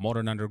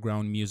modern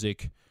underground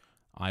music.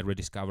 I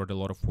rediscovered a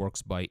lot of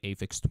works by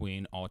Aphex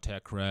Twin,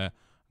 Autekre,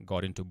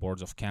 got into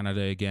Boards of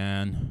Canada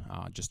again,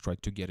 just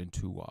tried to get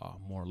into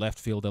more left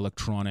field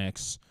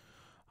electronics,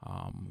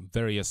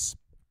 various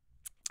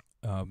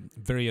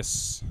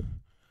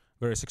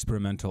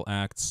experimental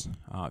acts.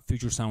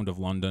 Future Sound of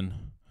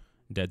London,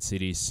 Dead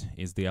Cities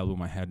is the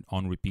album I had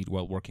on repeat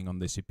while working on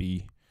this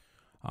EP.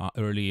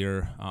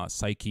 Earlier,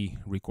 Psyche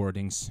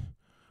recordings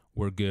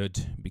were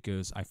good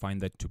because I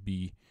find that to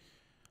be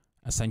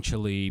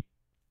essentially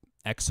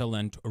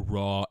excellent,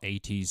 raw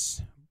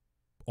 80s,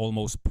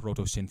 almost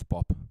proto-synth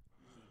pop.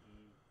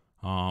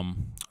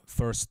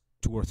 First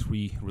 2 or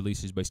 3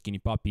 releases by Skinny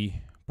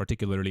Puppy,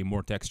 particularly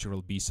more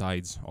textural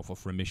B-sides off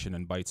of Remission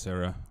and Bites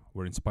era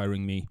were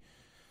inspiring me.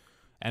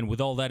 And with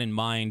all that in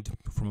mind,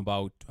 from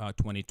about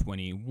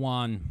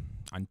 2021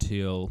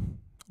 until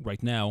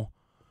right now,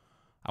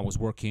 I was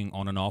working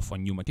on and off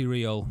on new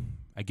material.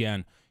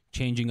 Again,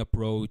 changing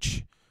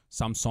approach.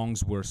 Some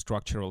songs were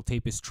structural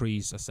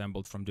tapestries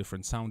assembled from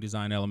different sound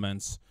design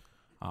elements.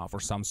 For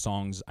some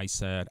songs, I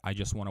said, I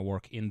just want to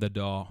work in the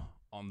DAW,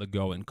 on the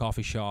go in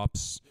coffee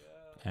shops,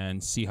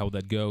 and see how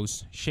that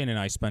goes. Shane and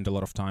I spent a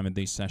lot of time in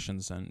these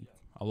sessions, and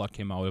a lot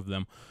came out of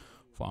them.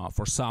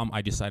 For some,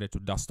 I decided to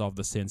dust off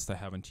the synths I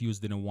haven't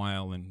used in a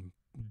while and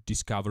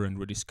discover and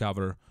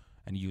rediscover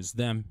and use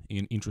them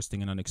in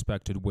interesting and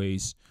unexpected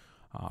ways.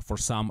 For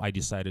some, I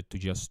decided to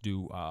just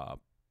do a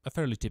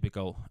fairly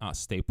typical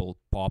staple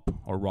pop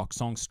or rock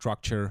song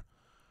structure,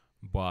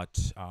 but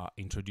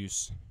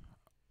introduce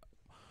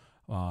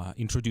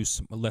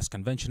less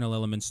conventional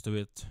elements to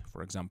it.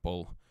 For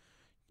example,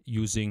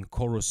 using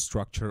chorus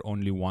structure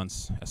only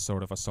once as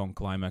sort of a song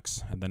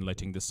climax and then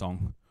letting the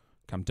song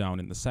come down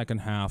in the second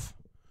half.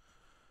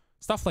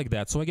 Stuff like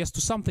that. So I guess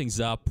to sum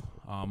things up,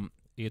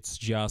 it's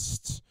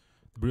just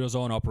the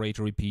Briozone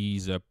Operator EP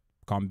is a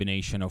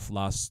combination of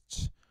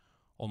last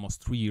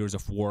almost 3 years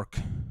of work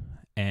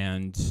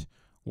and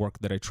work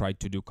that I tried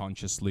to do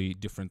consciously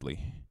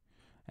differently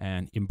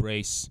and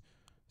embrace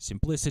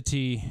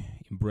simplicity,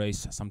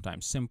 embrace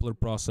sometimes simpler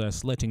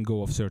process, letting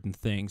go of certain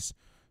things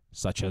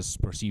such as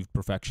perceived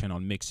perfection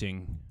on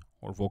mixing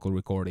or vocal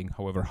recording,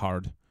 however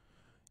hard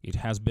it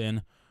has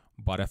been.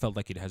 But I felt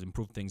like it has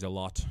improved things a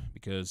lot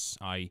because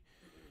I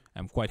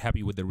am quite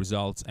happy with the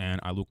results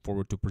and I look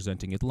forward to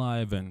presenting it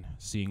live and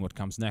seeing what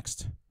comes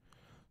next.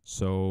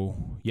 So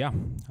yeah,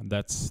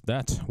 that's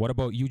that. What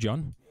about you,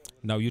 John?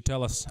 Now you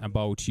tell us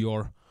about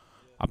your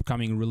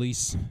upcoming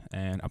release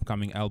and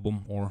upcoming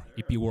album or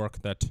EP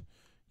work that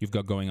you've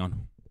got going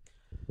on.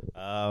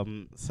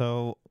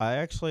 So I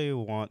actually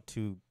want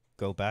to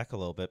go back a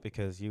little bit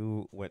because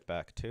you went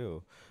back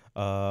too.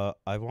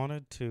 I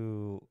wanted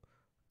to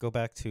go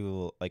back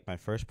to like my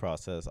first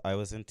process. I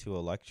was into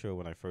electro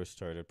when I first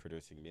started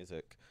producing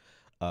music,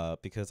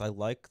 because I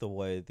like the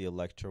way the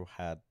electro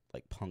had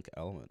like punk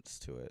elements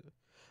to it.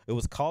 It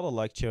was called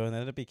electro, and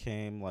then it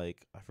became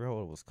like I forgot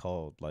what it was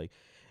called. Like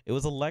it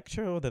was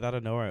electro, then out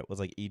of nowhere it was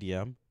like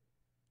EDM.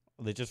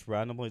 They just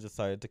randomly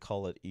decided to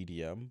call it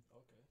EDM,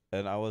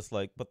 and I was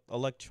like, but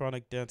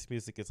electronic dance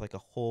music is like a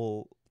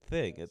whole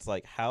thing. It's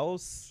like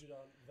house.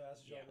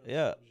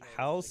 Yeah,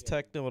 house,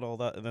 techno, and all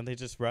that, and then they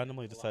just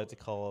randomly decided to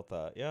call it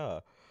that.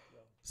 Yeah.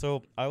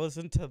 So I was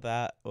into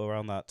that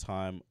around that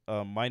time.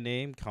 My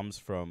name comes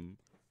from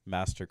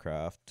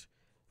Mastercraft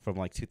from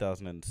like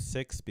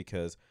 2006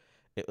 because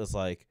it was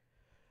like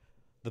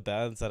the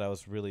bands that I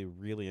was really,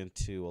 really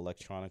into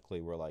electronically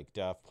were like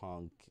Daft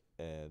Punk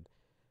and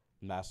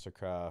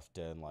Mastercraft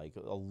and like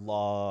a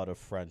lot of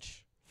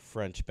French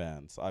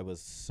bands. I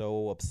was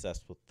so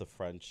obsessed with the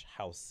French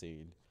house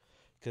scene.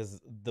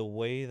 Because the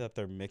way that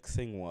their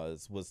mixing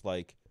was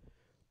like,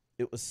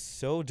 it was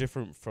so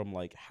different from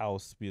like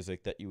house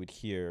music that you would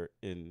hear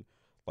in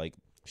like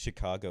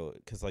Chicago.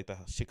 Because like the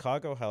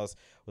Chicago house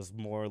was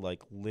more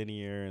like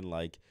linear and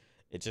like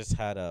it just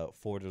had a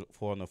four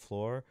on the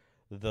floor.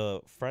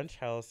 The French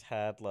house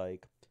had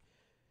like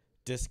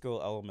disco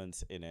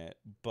elements in it,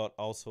 but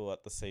also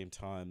at the same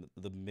time,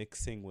 the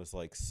mixing was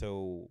like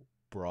so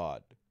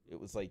broad. It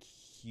was like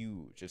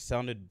huge. It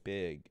sounded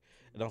big.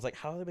 And I was like,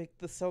 how do they make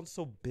this sound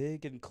so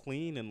big and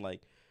clean and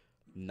like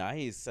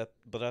nice,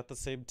 but at the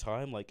same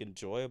time like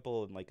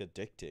enjoyable and like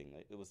addicting?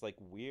 Like, it was like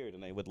weird,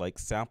 and I would like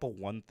sample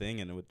one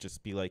thing and it would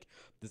just be like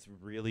this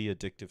really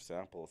addictive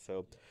sample.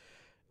 So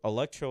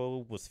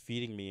electro was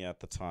feeding me at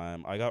the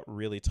time. I got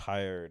really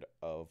tired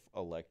of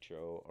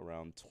electro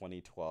around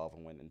 2012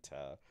 and went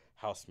into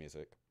house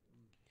music.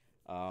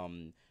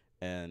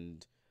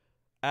 And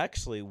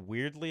actually,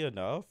 weirdly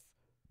enough,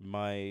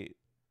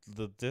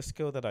 the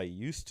disco that I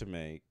used to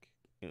make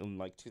in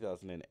like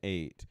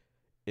 2008,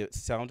 it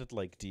sounded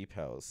like deep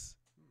house,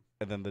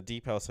 and then the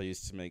deep house I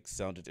used to make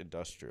sounded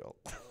industrial.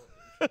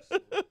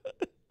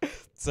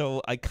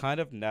 So I kind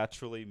of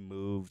naturally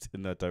moved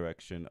in that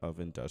direction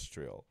of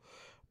industrial.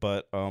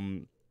 But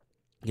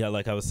yeah,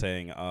 like I was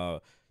saying,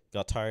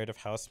 got tired of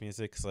house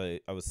music because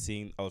I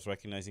was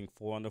recognizing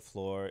four on the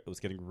floor. It was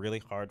getting really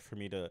hard for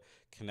me to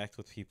connect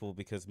with people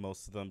because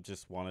most of them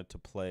just wanted to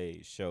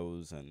play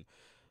shows and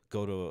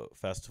go to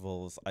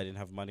festivals. I didn't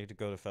have money to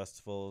go to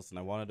festivals, and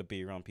I wanted to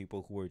be around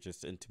people who were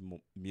just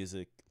into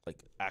music,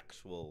 like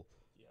actual,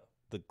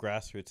 the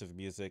grassroots of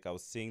music. I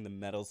was seeing the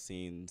metal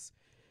scenes,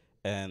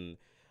 and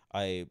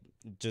I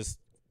just,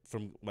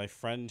 from my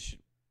friend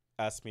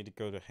asked me to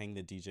go to Hang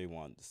the DJ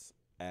once,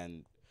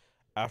 and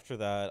after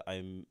that,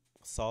 I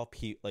saw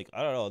like,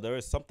 I don't know, there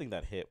was something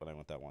that hit when I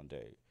went that one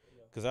day.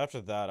 Because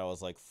after that, I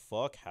was like,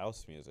 fuck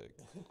house music.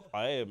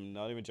 I am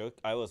not even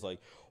joking. I was like,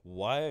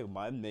 why am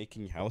I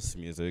making house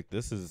music?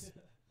 This is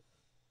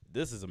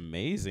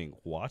amazing.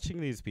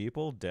 Watching these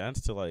people dance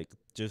to like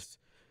just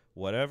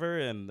whatever.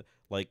 And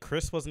like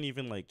Chris wasn't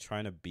even like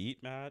trying to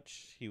beat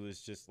match. He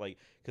was just like,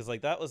 because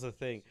like that was the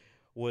thing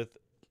with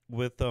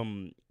with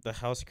the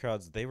house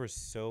crowds, they were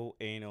so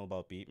anal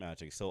about beat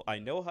matching. So I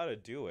know how to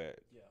do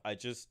it. Yeah. I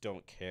just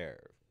don't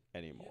care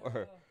anymore.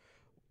 Yeah.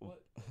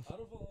 What?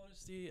 Out of all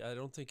honesty, I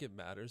don't think it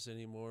matters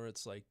anymore.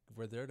 It's like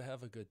we're there to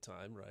have a good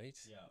time, right?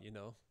 Yeah. You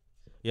know.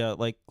 Yeah,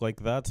 like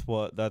that's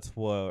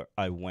what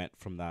I went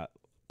from that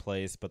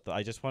place. But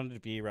I just wanted to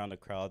be around a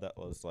crowd that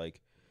was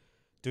like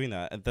doing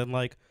that, and then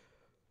like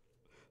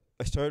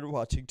I started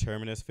watching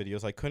Terminus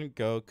videos. I couldn't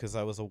go because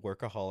I was a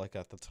workaholic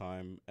at the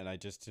time, and I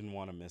just didn't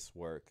want to miss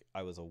work.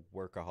 I was a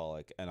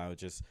workaholic, and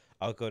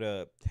I'll go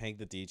to Hang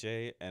the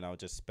DJ, and I'll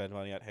just spend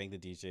money at Hang the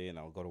DJ, and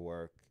I'll go to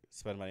work.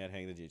 Spend money at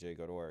Hang the DJ,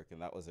 go to work,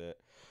 and that was it.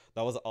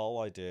 That was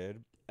all I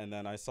did. And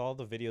then I saw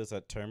the videos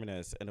at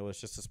Terminus, and it was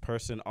just this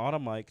person on a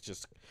mic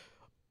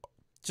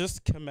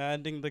just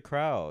commanding the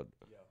crowd.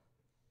 Yeah.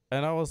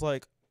 And I was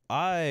like,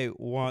 I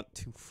want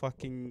to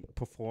fucking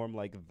perform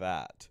like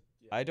that.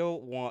 Yeah. I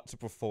don't want to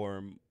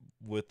perform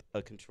with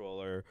a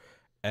controller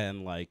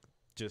and like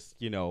just,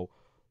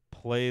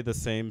 play the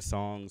same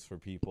songs for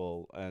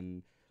people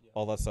and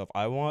all that stuff.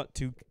 I want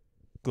to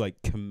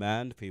like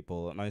command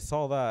people. And I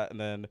saw that, and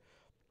then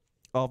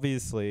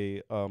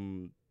obviously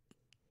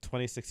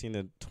 2016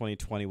 to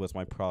 2020 was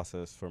my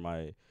process for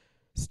my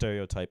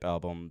Stereotype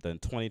album. Then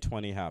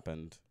 2020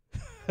 happened.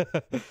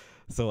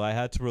 So I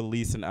had to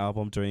release an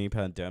album during the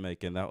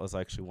pandemic, and that was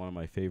actually one of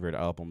my favorite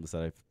albums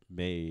that I've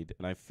made,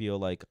 and I feel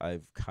like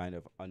I've kind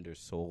of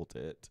undersold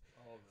it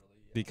Oh, really?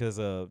 Yeah. because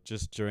of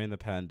just during the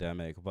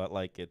pandemic. But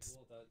like it's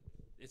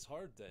It's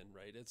hard then,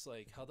 right? It's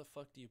like, how the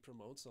fuck do you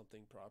promote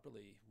something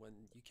properly when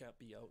you can't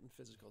be out in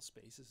physical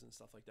spaces and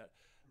stuff like that?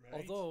 Right?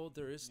 Although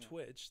there is Yeah.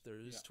 Twitch,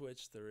 there is Yeah.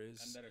 Twitch, there And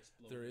is that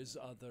exploded. there is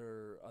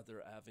other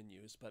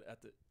avenues, but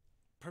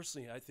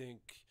personally, I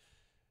think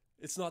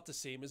it's not the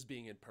same as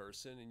being in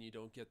person, and you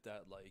don't get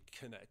that like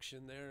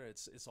connection there.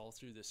 It's all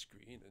through the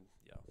screen, and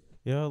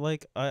yeah,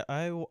 like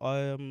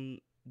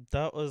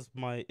that was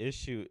my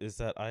issue, is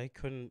that I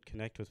couldn't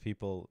connect with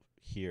people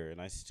here,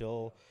 and I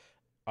still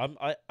I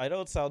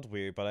know it sounds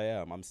weird, but I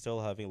am. I'm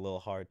still having a little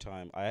hard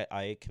time.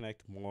 I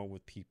connect more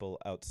with people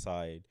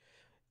outside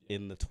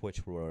in the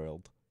Twitch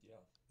world yeah,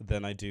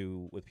 than I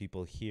do with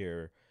people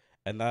here,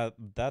 and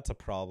that's a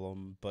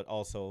problem. But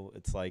also,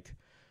 it's like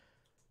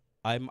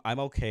I'm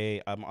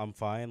okay. I'm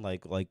fine.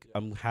 Like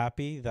I'm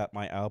happy that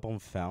my album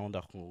found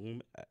a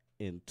home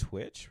in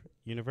Twitch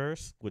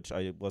universe, which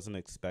I wasn't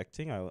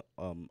expecting.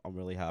 I'm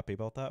really happy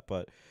about that.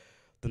 But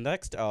the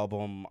next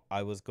album,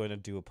 I was going to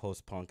do a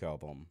post punk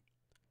album.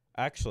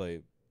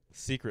 Actually,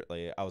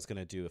 secretly, I was going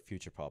to do a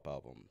future pop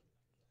album.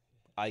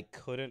 I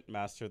couldn't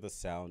master the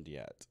sound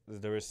yet.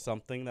 There was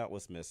something that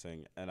was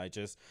missing, and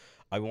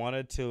I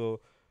wanted to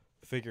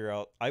figure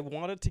out. I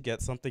wanted to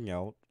get something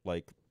out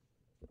like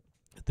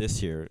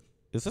this year.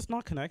 Is this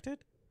not connected?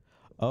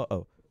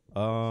 Oh.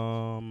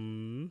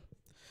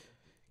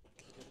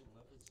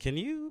 Can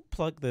you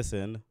plug this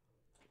in?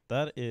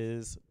 That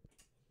is,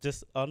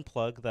 just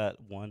unplug that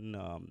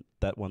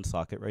one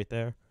socket right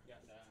there.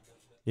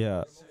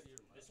 Yeah.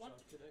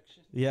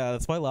 Yeah,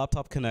 that's my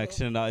laptop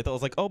connection. I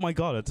was like, oh my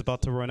god, it's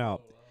about to run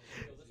out.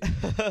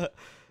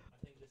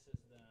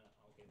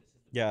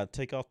 Yeah,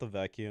 take off the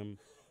vacuum.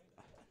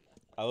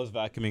 I was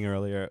vacuuming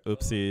earlier.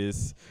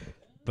 Oopsies.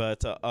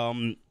 But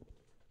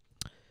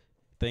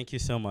thank you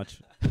so much.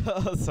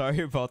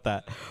 Sorry about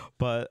that.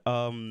 But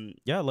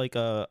yeah, like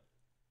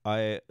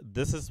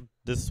this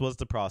was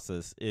the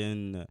process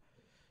in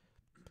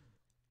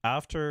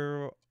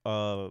after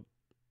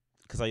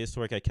because I used to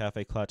work at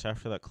Cafe Clutch.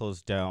 After that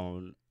closed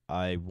down,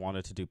 I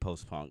wanted to do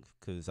post punk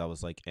because I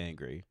was like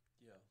angry.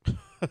 yeah,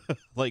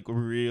 Like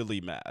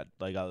really mad.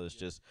 Like I was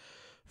just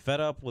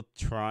fed up with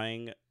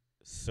trying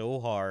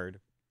so hard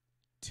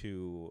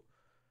to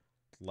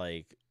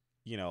like,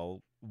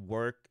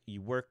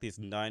 work these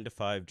 9 to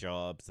 5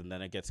 jobs, and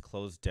then it gets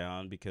closed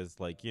down because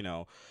like,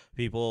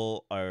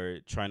 people are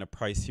trying to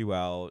price you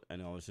out,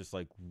 and I was just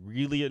like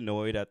really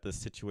annoyed at the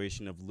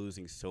situation of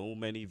losing so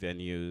many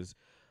venues.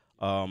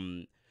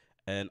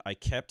 And I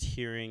kept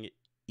hearing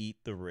 "Eat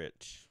the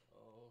Rich."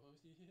 oh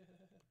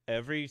yeah,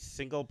 Every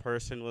single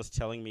person was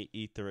telling me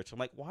 "eat the rich." I'm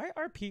like, why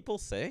are people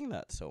saying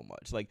that so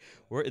much? Like,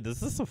 is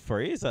this a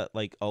phrase that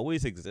like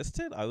always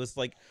existed? I was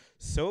like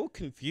so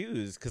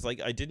confused because like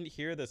I didn't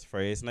hear this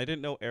phrase, and I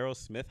didn't know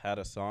Aerosmith had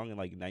a song in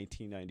like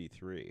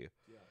 1993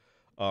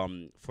 yeah.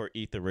 for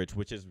 "Eat the Rich,"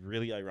 which is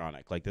really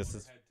ironic. Like this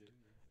is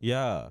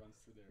yeah. Runs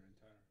through their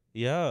entire.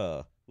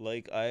 Yeah,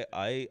 like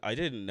I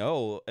didn't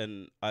know,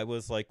 and I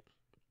was like,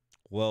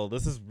 well,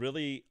 this is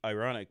really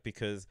ironic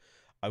because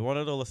I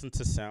wanted to listen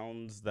to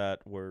sounds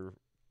that were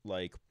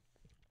like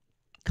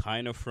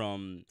kind of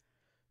from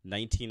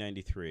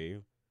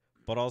 1993,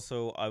 but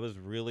also I was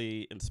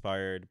really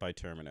inspired by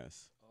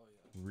Terminus. Oh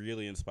yeah.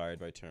 Really inspired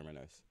by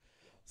Terminus.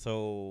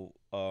 So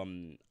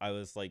I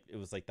was like, it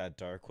was like that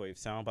dark wave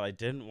sound, but I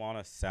didn't want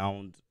to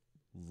sound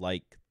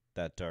like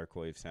that dark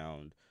wave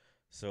sound.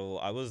 So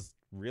I was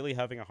really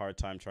having a hard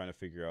time trying to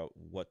figure out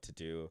what to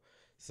do.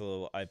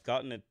 So I've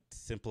gotten it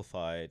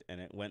simplified,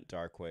 and it went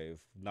dark wave,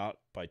 not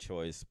by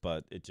choice,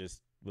 but it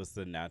just was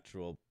the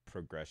natural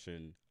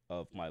progression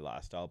of my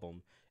last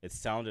album. It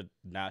sounded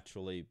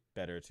naturally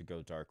better to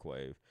go dark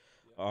wave.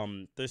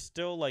 There's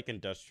still like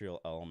industrial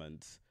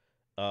elements.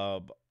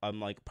 I'm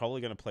like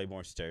probably gonna play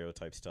more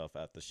stereotype stuff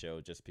at the show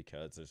just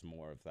because there's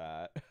more of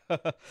that,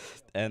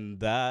 and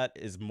that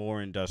is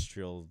more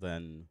industrial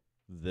than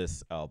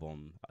this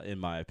album, in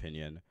my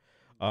opinion.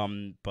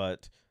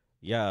 But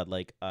yeah,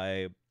 like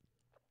I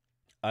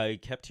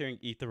kept hearing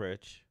Eat the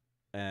Rich,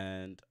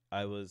 and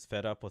I was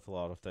fed up with a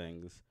lot of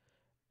things,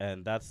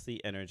 and that's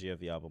the energy of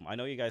the album. I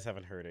know you guys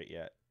haven't heard it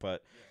yet,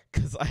 but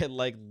because I had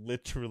like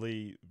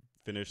literally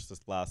finished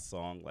this last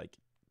song like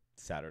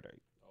Saturday.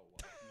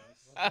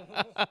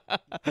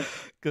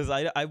 Because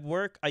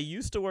I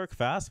used to work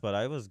fast, but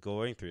I was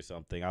going through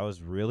something. I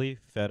was really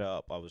fed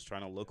up. I was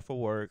trying to look for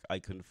work. I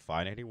couldn't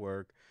find any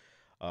work.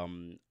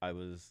 I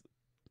was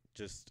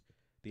just,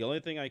 the only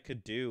thing I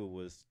could do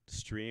was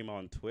stream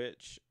on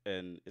Twitch,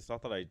 and it's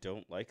not that I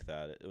don't like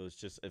that. It was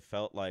just, it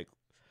felt like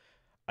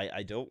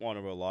I don't want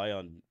to rely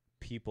on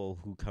people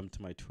who come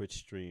to my Twitch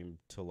stream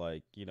to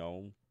like,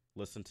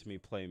 listen to me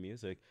play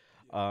music.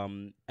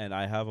 And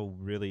I have a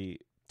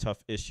really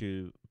tough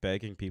issue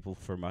begging people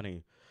for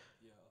money.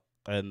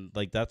 And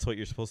like that's what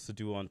you're supposed to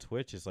do on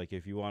Twitch, is like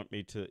if you want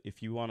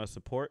to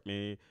support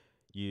me,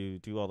 you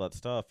do all that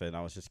stuff. And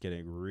I was just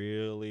getting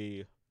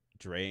really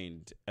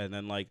drained. And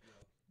then like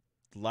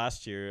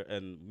last year,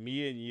 and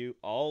me and you,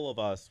 all of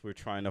us were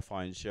trying to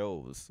find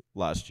shows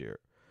last year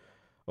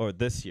or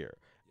this year,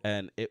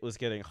 and it was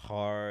getting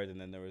hard. And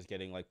then there was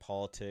getting like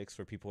politics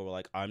where people were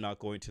like, I'm not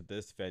going to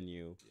this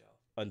venue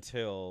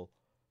until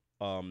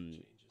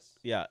I'm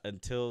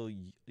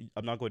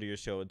not going to your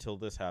show until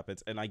this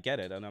happens. And I get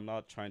it, and I'm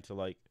not trying to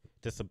like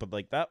but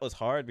like that was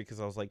hard because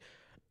I was like,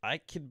 I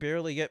can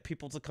barely get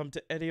people to come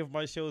to any of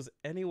my shows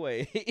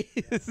anyway.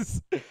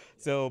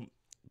 So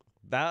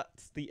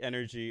that's the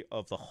energy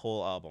of the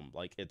whole album.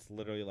 Like it's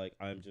literally like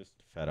I'm just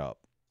fed up,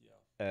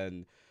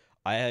 and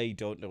I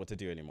don't know what to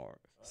do anymore.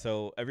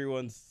 So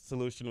everyone's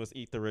solution was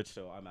Eat the Rich,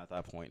 so I'm at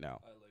that point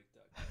now. I like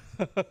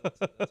that.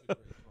 That's a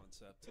great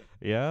concept.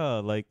 Yeah,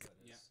 like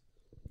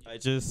I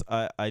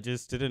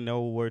just didn't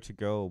know where to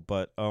go.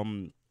 But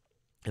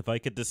if I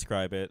could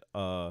describe it,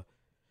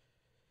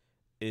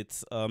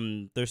 it's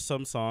there's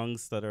some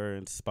songs that are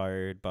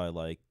inspired by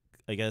like,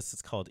 I guess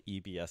it's called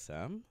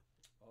EBSM.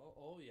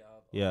 Oh yeah.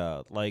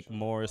 Yeah, like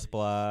Morris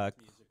Black.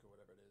 Music or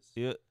whatever it is.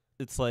 Yeah,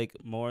 it's like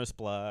Morris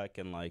Black,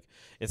 and like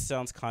it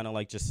sounds kind of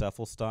like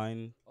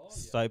Josephelstein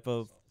type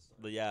of.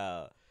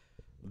 Yeah,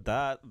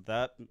 that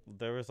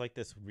there was like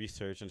this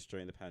resurgence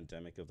during the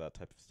pandemic of that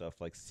type of stuff,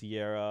 like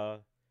Sierra,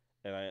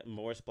 and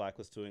Morris Black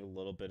was doing a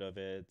little bit of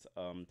it.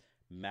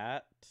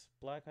 Matt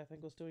Black, I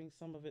think, was doing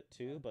some of it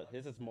too, but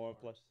his is more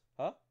Black.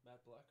 Huh? Matt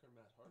Black or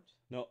Matt Hart?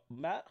 No,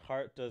 Matt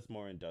Hart does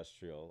more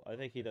industrial. I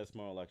think he does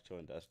more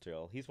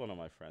electro-industrial. He's one of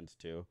my friends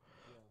too.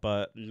 Yeah.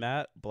 But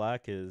Matt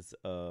Black is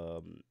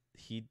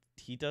he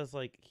does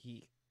like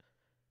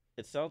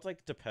it sounds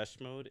like Depeche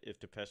Mode if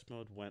Depeche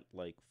Mode went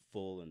like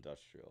full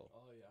industrial.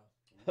 Oh yeah.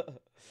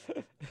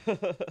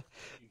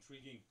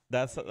 Intriguing.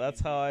 That's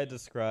how I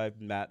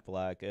describe Matt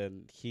Black,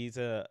 and he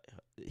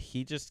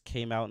just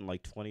came out in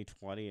like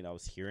 2020, and I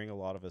was hearing a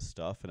lot of his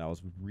stuff, and I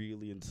was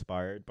really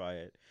inspired by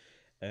it.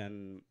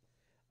 And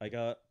I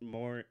got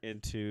more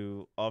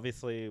into,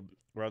 obviously,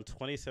 around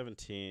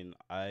 2017,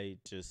 I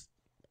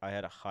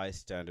had a high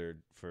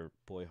standard for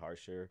Boy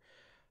Harsher.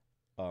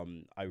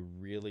 I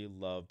really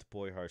loved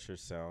Boy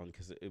Harsher's sound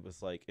because it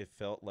was like, it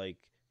felt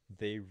like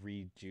they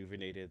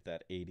rejuvenated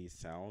that 80s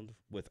sound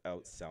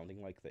without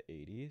sounding like the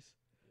 80s.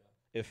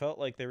 It felt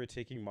like they were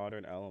taking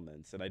modern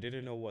elements, and I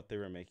didn't know what they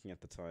were making at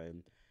the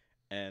time.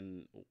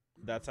 And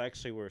that's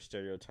actually where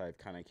Stereotype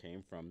kind of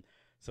came from.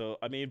 So,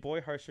 I mean,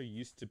 Boy Harsher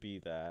used to be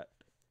that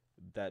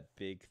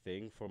big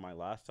thing for my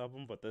last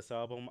album, but this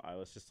album, I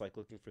was just like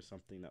looking for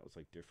something that was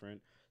like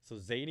different. So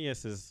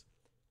Xanius is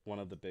one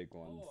of the big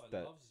ones. Oh, I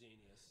love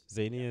Xanius.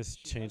 Xanius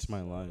changed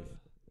my life.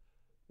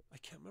 I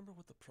can't remember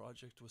what the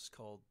project was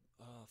called.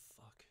 Oh,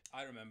 fuck.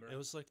 I remember. It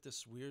was like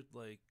this weird,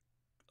 like,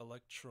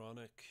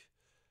 electronic...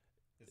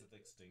 Is it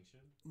Extinction?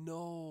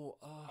 No.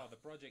 The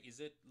project, is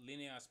it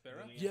Linea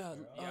Aspera? Yeah,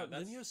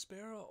 that's Linea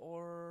Aspera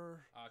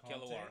or...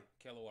 Kelowar.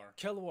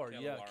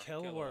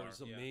 Kelowar is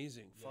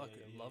amazing. Yeah, Fuck,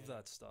 I love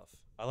that stuff.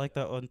 I like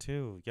that one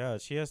too. Yeah,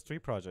 she has 3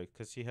 projects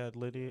because she had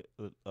Linea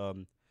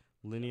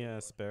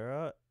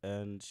Aspera,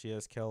 and she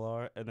has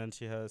Kelowar, and then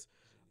she has...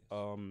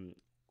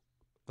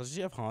 Does she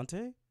have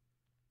Hante?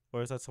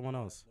 Or is that someone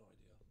else?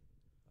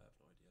 I have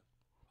no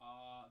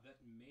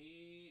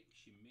idea.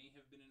 She may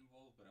have been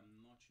involved, but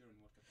I'm not sure in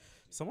what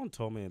capacity. Someone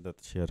told me that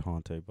she had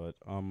Hante, but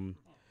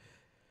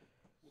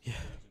yeah.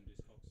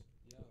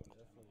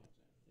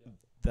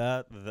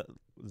 That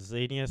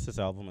Xanius'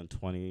 album in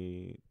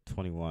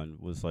 2021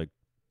 was like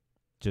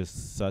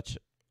just such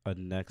a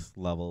next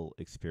level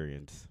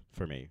experience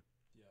for me.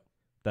 Yeah.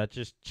 That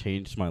just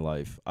changed my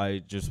life.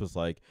 I just was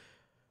like,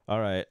 all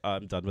right,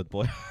 I'm done with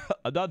Boy.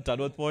 I'm not done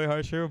with Boy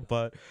Harsher,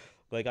 but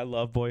like I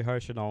love Boy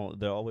Harsher, and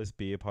they'll always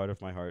be a part of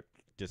my heart.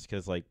 Just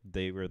because like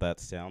they were that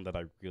sound that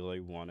I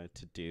really wanted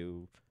to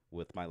do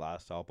with my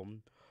last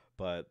album.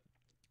 but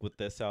with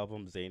this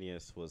album,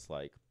 Xanius was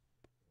like,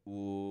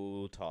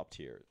 ooh, top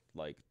tier.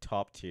 Like,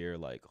 top tier.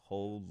 Like,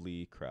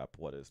 holy crap,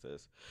 what is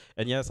this?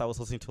 And yes, I was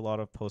listening to a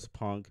lot of post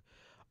punk.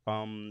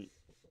 Um,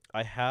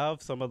 I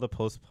have some of the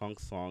post punk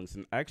songs,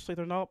 and actually,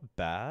 they're not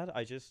bad.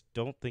 I just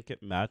don't think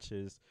it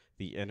matches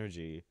the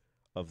energy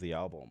of the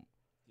album.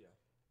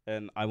 Yeah.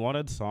 And I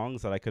wanted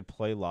songs that I could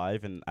play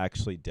live and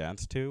actually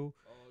dance to.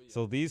 Oh yeah.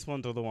 So these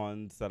ones are the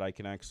ones that I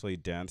can actually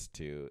dance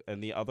to.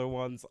 And the other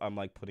ones, I'm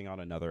like putting on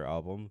another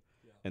album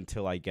Yeah.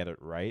 until I get it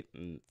right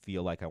and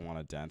feel like I want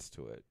to dance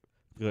to it.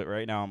 But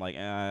right now, I'm like,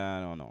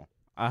 I don't know.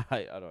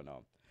 I don't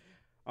know.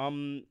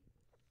 Um,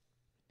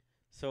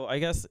 so I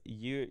guess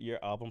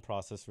your album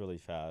process really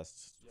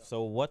fast. Yeah.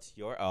 So what's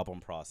your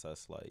album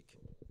process like?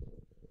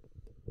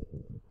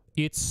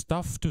 It's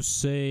tough to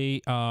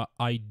say.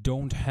 I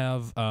don't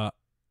have a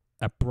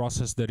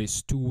process that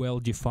is too well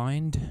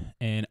defined,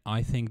 and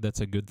I think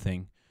that's a good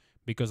thing,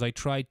 because I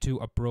try to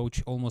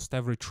approach almost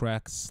every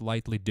track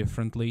slightly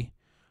differently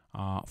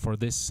for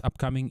this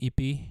upcoming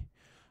EP.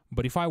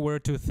 But if I were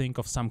to think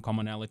of some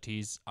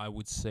commonalities, I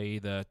would say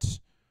that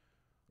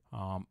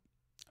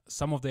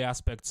some of the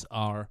aspects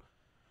are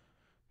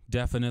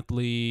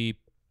definitely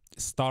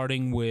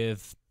starting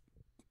with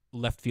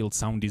left field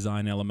sound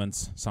design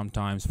elements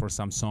sometimes for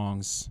some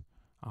songs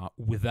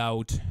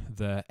without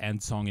the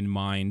end song in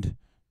mind,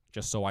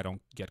 just so I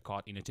don't get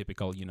caught in a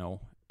typical,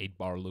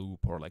 8-bar loop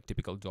or like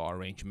typical DAW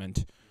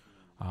arrangement.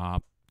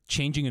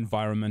 Changing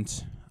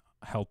environment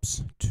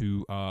helps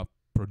to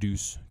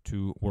produce,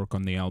 to work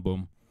on the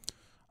album.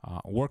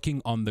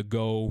 Working on the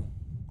go,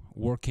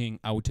 working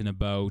out and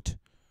about,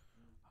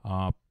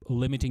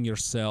 limiting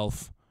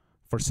yourself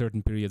for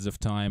certain periods of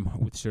time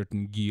with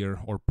certain gear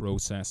or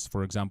process.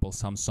 For example,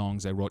 some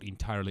songs I wrote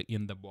entirely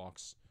in the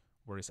box,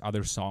 whereas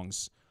other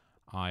songs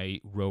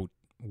I wrote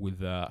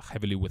with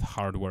heavily with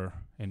hardware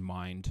in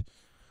mind.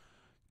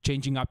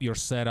 Changing up your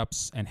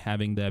setups and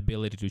having the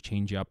ability to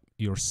change up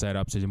your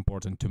setups is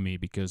important to me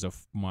because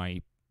of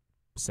my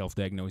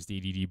self-diagnosed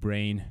ADD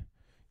brain.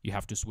 You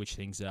have to switch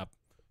things up.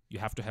 You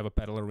have to have a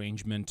pedal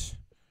arrangement.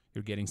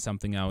 You're getting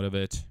something out of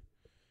it.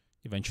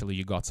 Eventually,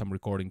 you got some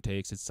recording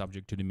takes. It's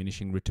subject to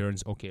diminishing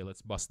returns. Okay,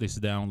 let's bust this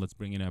down. Let's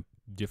bring in a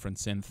different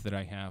synth that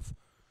I have,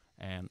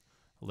 and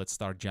let's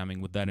start jamming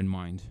with that in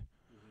mind.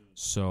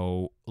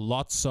 So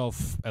lots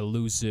of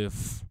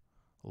elusive,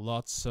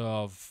 lots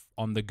of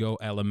on-the-go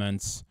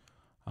elements,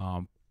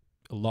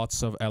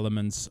 lots of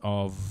elements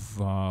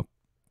of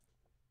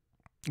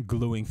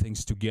gluing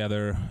things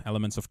together,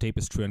 elements of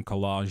tapestry and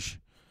collage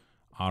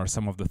are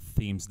some of the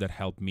themes that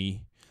help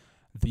me.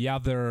 The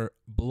other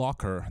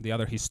blocker, the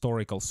other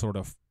historical sort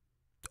of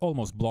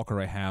almost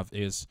blocker I have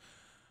is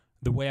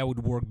the way I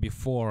would work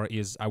before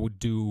is I would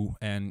do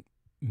and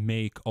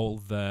make all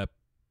the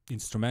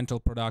instrumental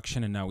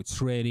production, and now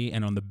it's ready,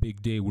 and on the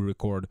big day we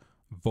record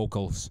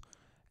vocals,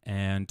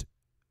 and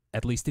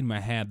at least in my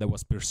head that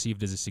was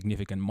perceived as a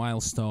significant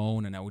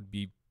milestone, and I would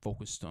be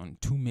focused on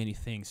too many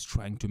things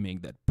trying to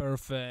make that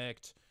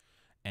perfect,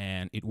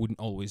 and it wouldn't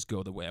always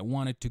go the way I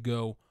wanted to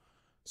go.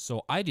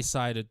 So I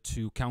decided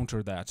to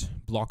counter that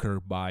blocker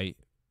by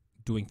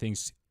doing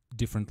things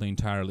differently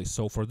entirely.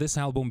 So for this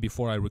album,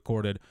 before I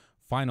recorded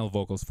final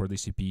vocals for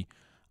this EP,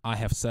 I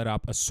have set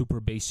up a super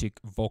basic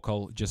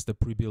vocal, just a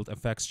pre-built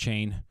effects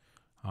chain,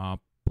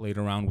 played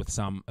around with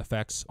some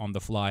effects on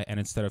the fly, and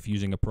instead of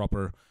using a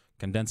proper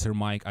condenser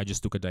mic, I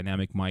just took a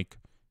dynamic mic,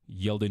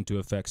 yelled into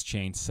effects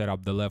chain, set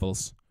up the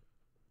levels,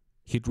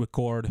 hit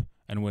record,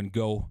 and went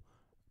go,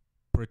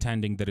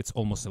 pretending that it's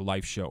almost a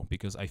live show,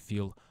 because I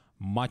feel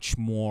much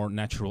more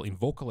natural in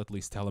vocal, at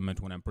least, element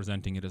when I'm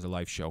presenting it as a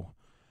live show.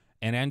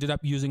 And I ended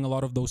up using a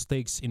lot of those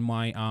takes in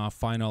my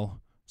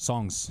final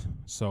songs.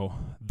 So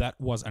that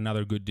was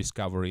another good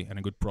discovery and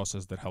a good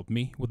process that helped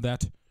me with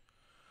that.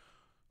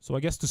 So I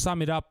guess to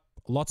sum it up,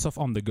 lots of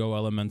on-the-go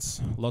elements,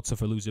 lots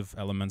of elusive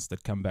elements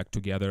that come back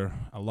together.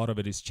 A lot of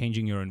it is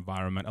changing your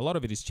environment. A lot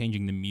of it is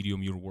changing the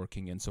medium you're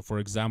working in. So for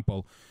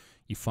example,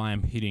 if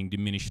I'm hitting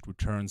diminished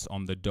returns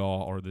on the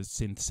DAW or the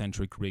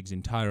synth-centric rigs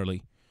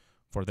entirely,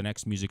 for the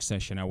next music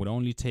session, I would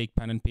only take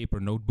pen and paper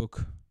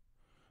notebook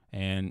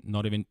and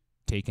not even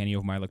take any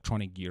of my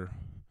electronic gear.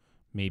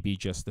 Maybe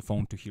just the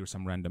phone to hear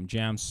some random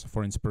jams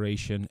for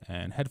inspiration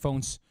and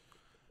headphones,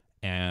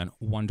 and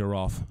wander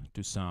off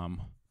to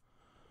some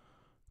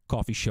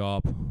coffee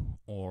shop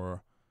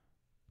or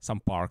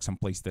some park, some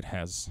place that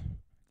has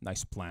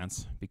nice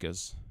plants,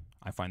 because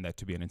I find that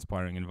to be an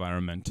inspiring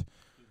environment.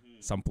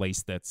 Some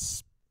place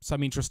that's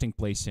some interesting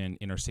place in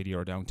inner city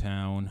or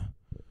downtown.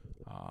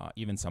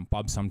 Even some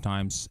pubs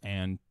sometimes,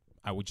 and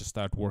I would just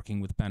start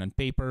working with pen and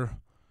paper,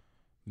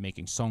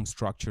 making song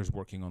structures,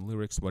 working on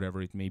lyrics,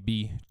 whatever it may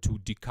be, to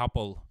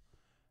decouple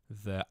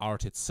the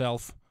art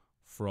itself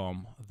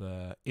from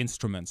the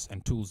instruments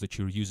and tools that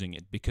you're using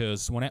it.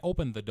 Because when I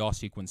open the DAW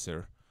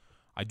sequencer,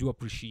 I do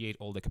appreciate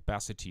all the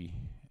capacity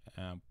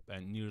and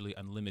nearly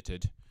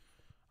unlimited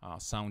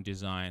sound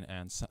design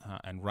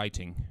and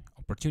writing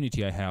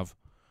opportunity I have.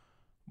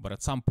 But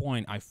at some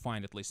point, I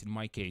find, at least in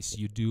my case,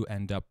 you do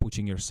end up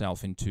putting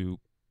yourself into,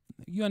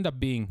 you end up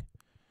being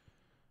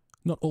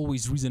not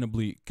always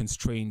reasonably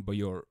constrained by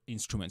your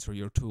instruments or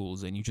your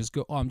tools, and you just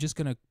go, oh, I'm just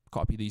gonna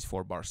copy these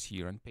 4 bars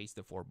here and paste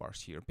the 4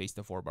 bars here, paste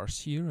the 4 bars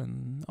here,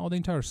 and the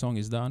entire song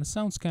is done. It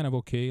sounds kind of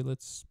okay.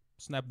 Let's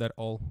snap that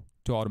all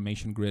to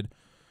automation grid,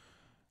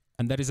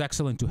 and that is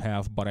excellent to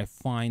have. But I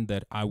find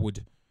that I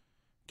would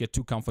get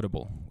too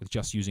comfortable with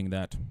just using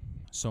that.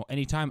 So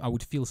anytime I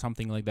would feel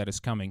something like that is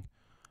coming,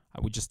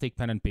 I would just take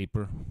pen and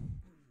paper,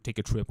 take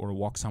a trip or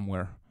walk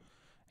somewhere,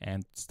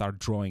 and start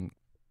drawing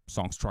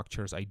song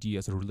structures,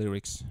 ideas, or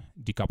lyrics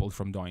decoupled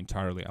from DAW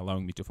entirely,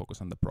 allowing me to focus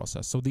on the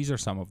process. So these are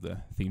some of the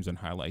themes and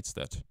highlights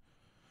that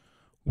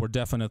were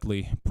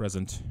definitely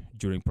present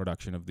during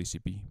production of this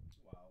EP.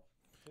 Wow.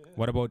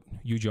 What about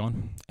you,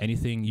 John?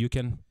 Anything you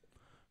can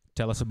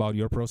tell us about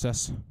your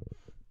process?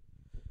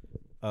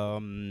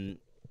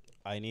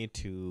 I need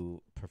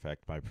to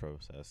perfect my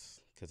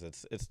process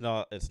because it's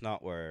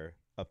not where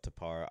up to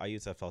par. I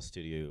use FL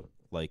Studio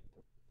like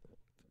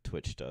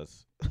Twitch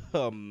does.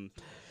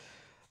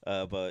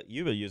 But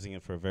you've been using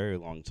it for a very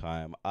long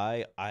time.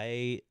 I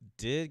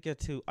did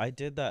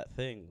that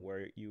thing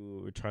where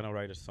you were trying to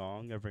write a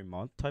song every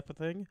month type of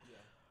thing. Yeah.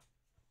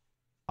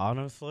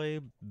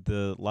 Honestly,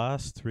 the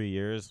last 3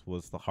 years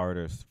was the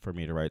hardest for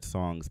me to write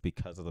songs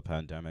because of the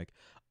pandemic.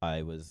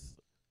 I was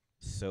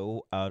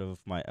so out of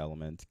my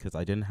element because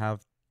I didn't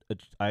have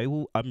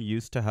I'm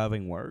used to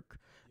having work.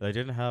 And I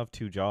didn't have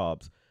 2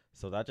 jobs.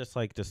 So that just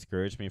like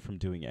discouraged me from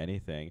doing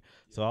anything.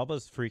 So I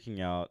was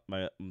freaking out.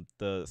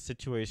 The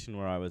situation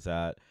where I was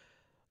at,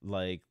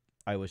 like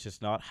I was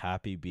just not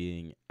happy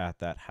being at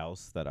that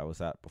house that I was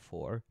at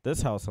before.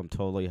 This house I'm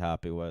totally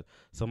happy with.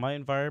 So my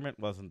environment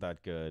wasn't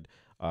that good.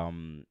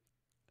 And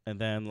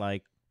then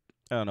like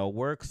I don't know,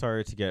 work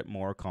started to get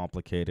more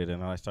complicated,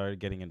 and I started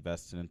getting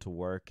invested into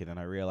work, and then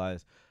I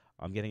realized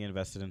I'm getting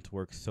invested into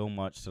work so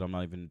much that I'm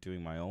not even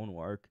doing my own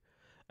work.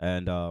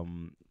 And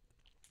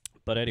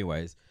but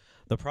anyways,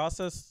 the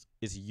process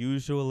is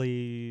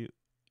usually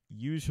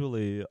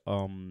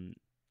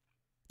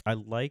I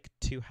like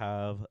to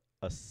have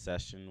a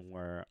session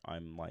where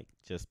I'm like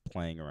just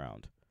playing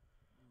around.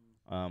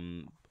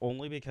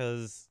 Only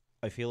because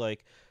I feel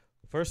like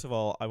first of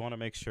all, I want to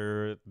make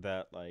sure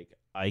that like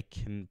I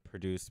can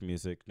produce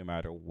music no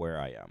matter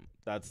where I am.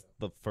 That's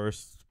the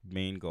first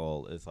main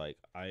goal is like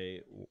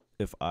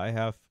if I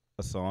have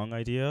a song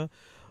idea,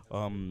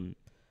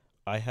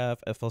 I have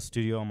FL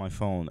Studio on my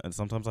phone, and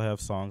sometimes I have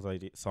song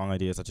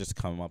ideas that just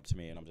come up to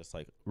me, and I'm just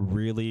like,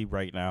 really,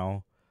 right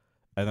now,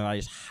 and then I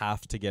just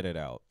have to get it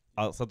out.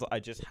 I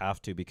just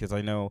have to because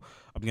I know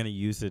I'm gonna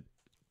use it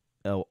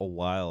a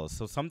while.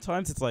 So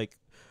sometimes it's like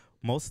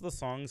most of the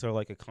songs are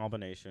like a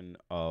combination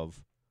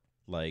of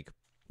like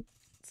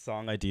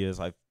song ideas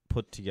I've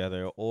put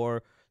together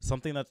or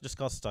something that just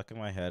got stuck in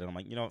my head, and I'm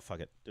like, you know what, fuck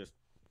it, just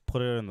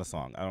put it in the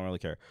song. I don't really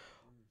care.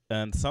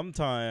 And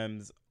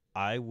sometimes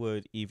I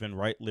would even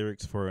write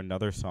lyrics for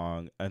another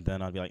song, and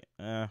then I'd be like,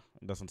 it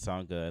doesn't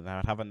sound good. And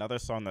I'd have another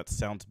song that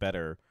sounds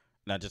better,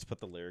 and I'd just put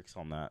the lyrics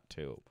on that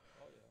too.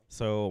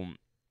 So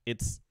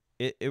it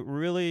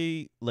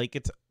really like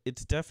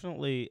it's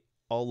definitely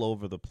all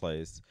over the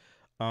place.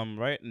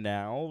 Right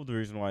now, the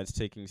reason why it's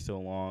taking so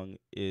long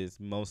is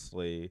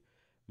mostly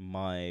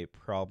my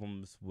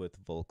problems with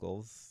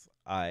vocals.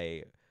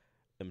 I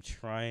am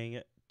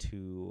trying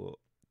to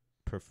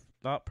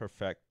not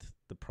perfect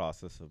the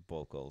process of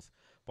vocals,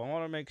 but I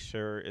want to make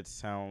sure it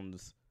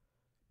sounds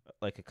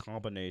like a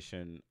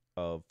combination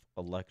of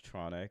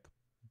electronic,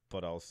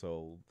 but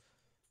also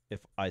if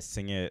I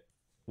sing it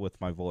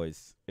with my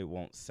voice, it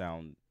won't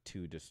sound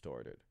too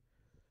distorted.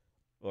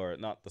 Or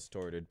not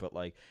distorted, but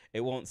like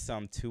it won't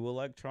sound too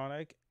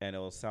electronic, and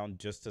it'll sound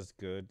just as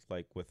good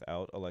like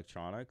without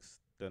electronics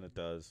than it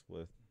does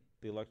with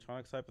the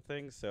electronic type of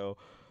thing. So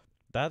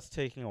that's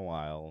taking a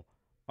while.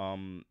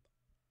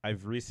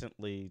 I've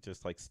recently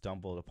just like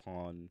stumbled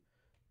upon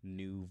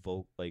new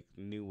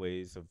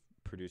ways of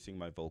producing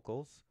my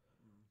vocals,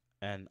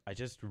 and I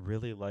just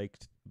really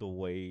liked the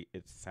way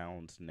it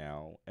sounds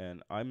now,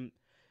 and I'm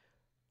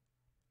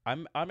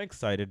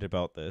excited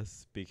about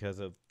this because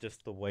of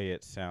just the way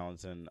it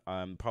sounds, and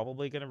I'm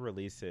probably gonna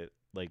release it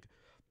like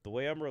the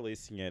way I'm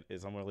releasing it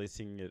is I'm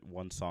releasing it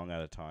one song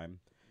at a time,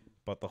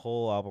 but the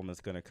whole album is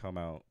gonna come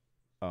out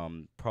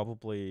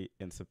probably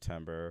in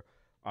September.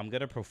 I'm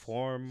gonna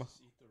perform. Is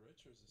this Eat the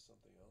Rich or is this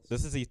something else?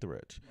 This is Eat the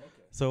Rich.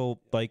 Okay. So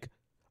like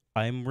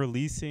I'm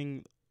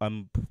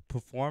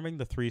performing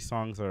the 3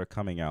 songs that are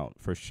coming out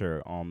for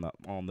sure on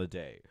the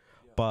day.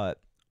 Yeah. But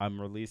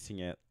I'm releasing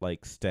it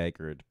like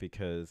staggered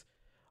because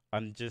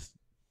I'm just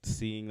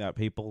seeing that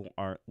people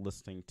aren't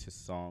listening to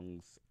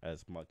songs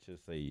as much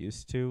as they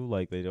used to.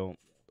 Like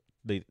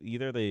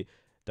they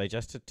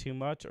digest it too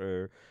much,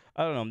 or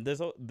I don't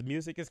know. The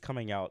music is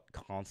coming out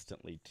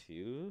constantly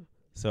too.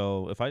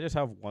 So if I just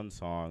have one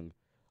song,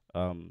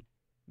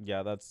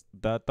 yeah,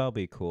 that'll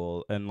be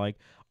cool. And like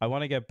I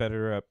want to get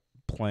better at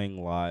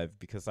playing live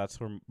because that's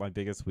where my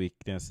biggest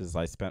weakness is.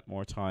 I spent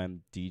more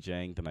time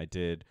DJing than I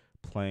did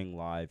playing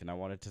live, and I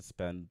wanted to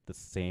spend the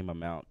same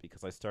amount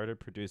because I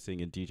started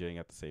producing and DJing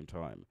at the same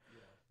time.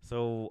 Yeah.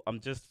 So I'm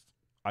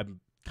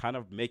kind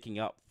of making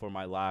up for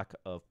my lack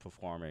of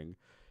performing,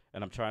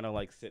 and I'm trying to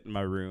like sit in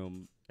my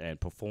room and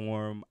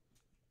perform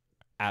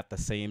at the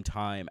same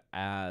time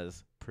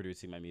as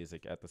producing my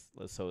music at this.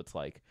 So it's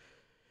like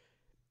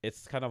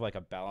it's kind of like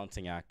a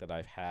balancing act that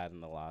I've had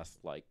in the last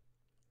like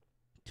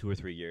 2 or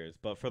 3 years.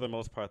 But for the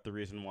most part, the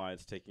reason why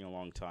it's taking a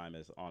long time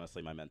is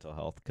honestly my mental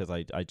health, because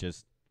I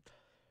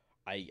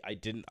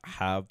didn't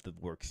have the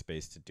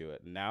workspace to do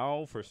it.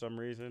 Now for some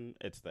reason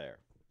it's there.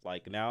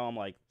 Like now I'm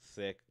like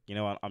sick. You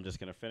know what? I'm just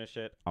gonna finish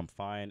it. I'm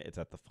fine. It's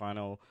at the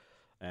final,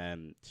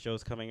 and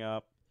show's coming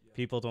up.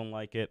 People don't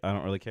like it. I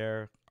don't really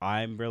care.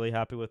 I'm really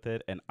happy with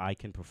it, and I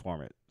can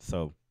perform it.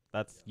 So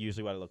that's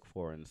usually what I look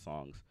for in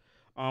songs.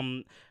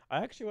 I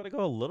actually want to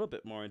go a little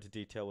bit more into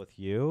detail with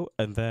you,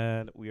 and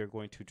then we are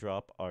going to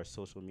drop our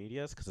social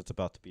medias because it's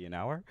about to be an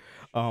hour.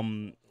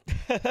 Um,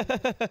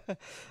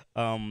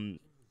 um,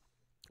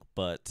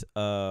 but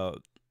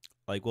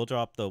like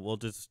we'll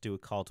just do a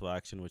call to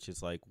action, which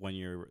is like when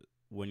your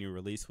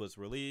release was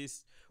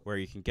released, where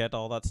you can get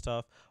all that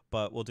stuff.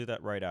 But we'll do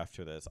that right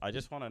after this. I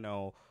just want to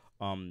know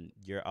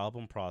your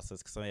album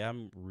process, because I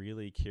am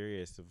really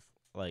curious of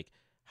like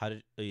how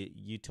did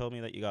you told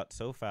me that you got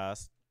so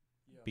fast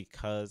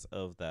because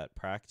of that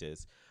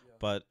practice,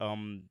 but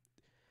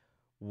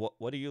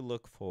what do you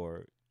look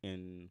for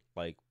in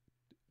like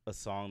a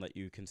song that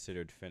you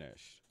considered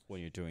finished when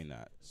you're doing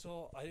that?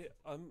 So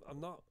I'm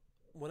not,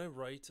 when I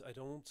write,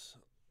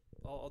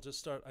 I'll just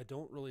start. I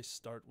don't really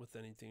start with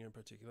anything in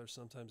particular.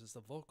 Sometimes it's the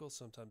vocals,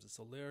 sometimes it's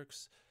the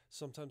lyrics,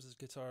 sometimes it's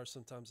guitar,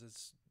 sometimes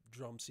it's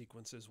drum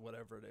sequences,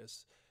 whatever it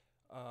is.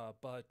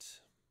 But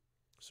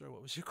sorry,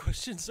 what was your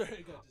question? Sorry,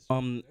 I got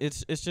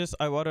distracted. It's just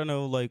I want to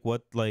know like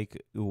what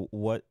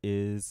what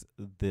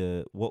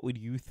would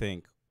you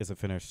think is a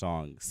finished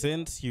song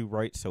since you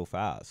write so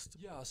fast?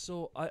 Yeah,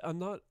 so I'm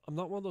not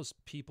one of those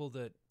people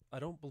that I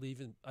don't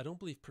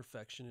believe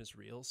perfection is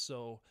real.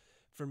 So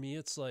for me,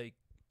 it's like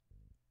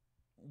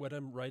when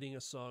I'm writing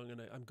a song and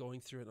I'm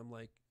going through it, I'm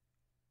like,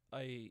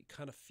 I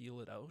kind of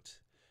feel it out,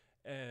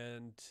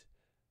 and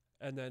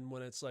then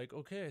when it's like,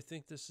 okay, I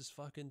think this is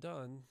fucking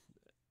done,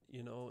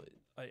 you know,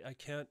 I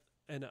can't,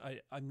 and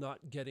I'm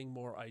not getting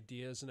more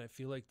ideas, and I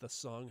feel like the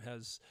song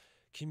has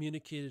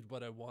communicated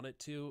what I want it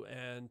to,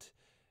 and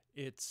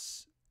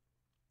it's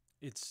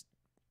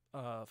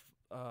uh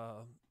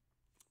uh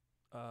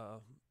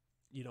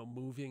you know,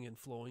 moving and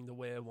flowing the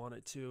way I want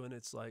it to, and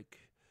it's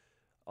like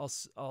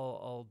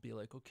I'll be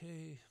like,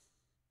 okay,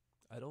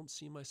 I don't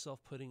see myself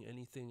putting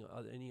any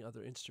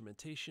other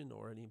instrumentation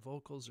or any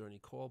vocals or any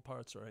choral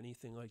parts or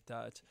anything like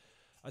that.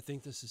 I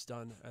think this is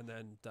done, and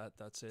then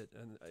that's it.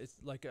 And it's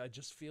like I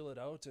just feel it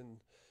out, and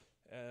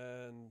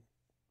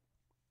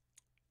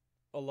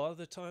a lot of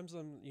the times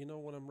you know,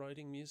 when I'm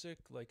writing music,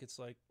 like it's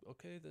like,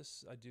 okay,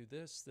 I do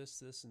this,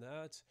 and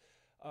that.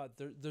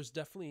 There's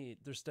definitely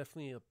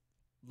a,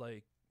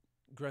 like,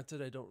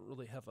 granted, I don't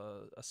really have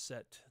a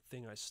set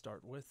thing I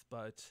start with,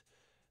 but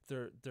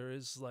there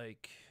is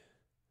like,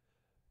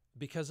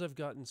 because I've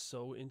gotten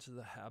so into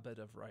the habit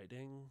of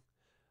writing,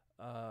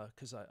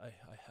 because I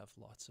have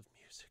lots of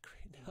music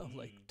right now,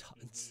 like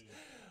tons.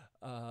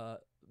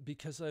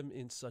 Because I'm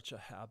in such a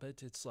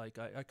habit, it's like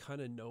I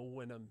kind of know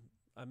when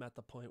I'm at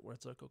the point where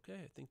it's like, okay,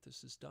 I think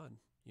this is done.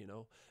 You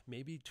know,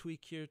 maybe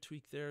tweak here,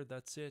 tweak there,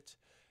 that's it.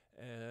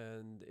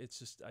 And it's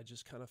just, I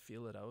just kind of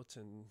feel it out,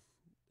 and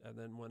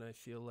then when I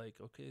feel like,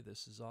 okay,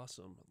 this is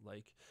awesome,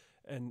 like,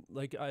 and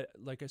like I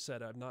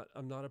said, I'm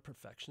not a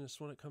perfectionist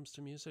when it comes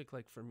to music.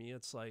 Like for me,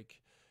 it's like,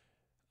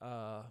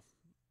 I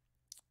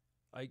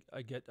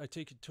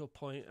take it to a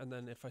point, and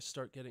then if I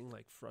start getting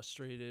like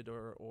frustrated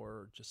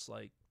or just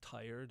like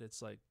tired,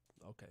 it's like,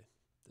 okay,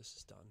 this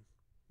is done.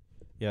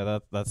 Yeah,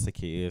 that's the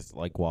key, is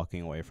like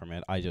walking away from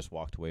it. I just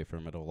walked away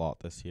from it a lot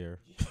this year.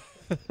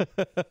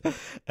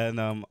 And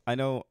I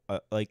know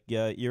like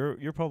yeah,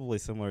 you're probably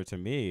similar to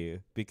me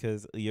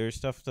because your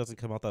stuff doesn't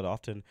come out that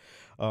often.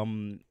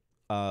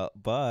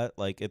 But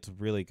like it's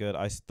really good.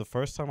 The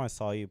first time I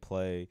saw you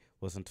play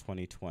was in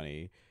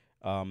 2020.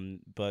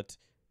 But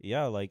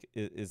yeah, like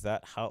is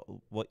that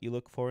what you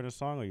look for in a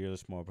song, or you're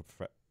just more of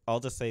a I'll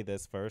just say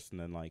this first, and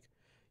then like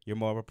you're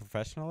more of a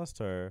professionalist,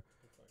 or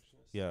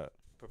yeah.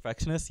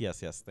 Perfectionist?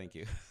 Yes, thank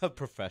you. A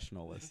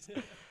professionalist.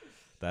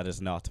 That is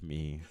not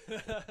me.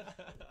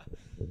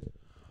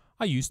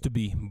 I used to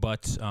be,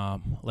 but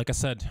like I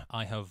said,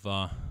 I have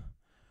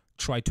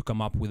tried to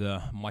come up with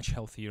a much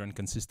healthier and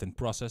consistent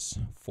process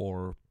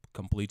for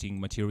completing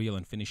material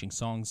and finishing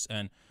songs.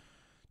 And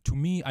to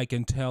me, I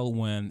can tell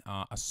when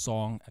a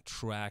song, a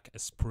track, a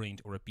sprint,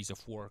 or a piece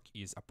of work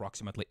is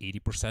approximately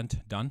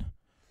 80% done.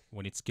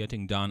 When it's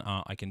getting done,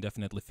 I can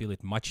definitely feel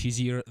it much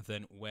easier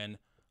than when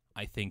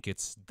I think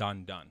it's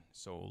done.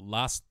 So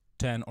last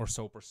 10 or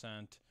so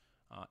percent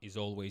is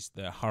always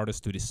the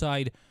hardest to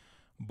decide.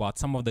 But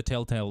some of the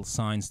telltale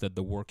signs that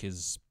the work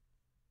is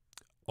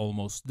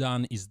almost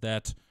done is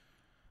that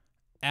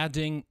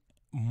adding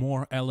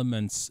more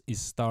elements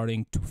is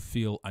starting to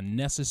feel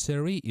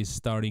unnecessary, is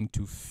starting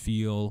to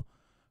feel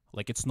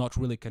like it's not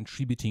really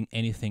contributing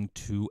anything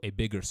to a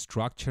bigger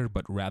structure,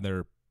 but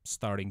rather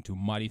starting to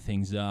muddy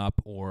things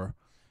up or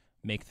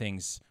make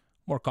things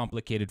more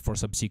complicated for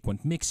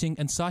subsequent mixing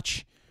and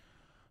such.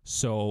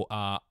 So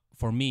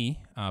for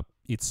me,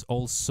 it's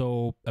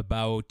also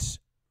about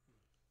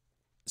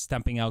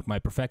stamping out my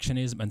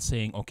perfectionism and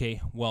saying,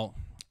 okay, well,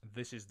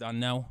 this is done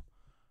now.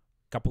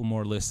 Couple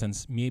more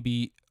listens,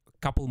 maybe a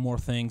couple more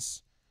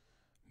things,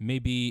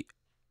 maybe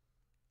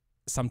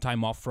some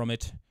time off from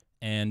it.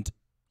 And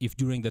if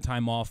during the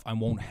time off I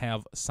won't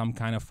have some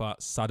kind of a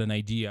sudden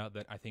idea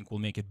that I think will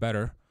make it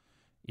better,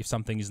 if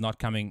something is not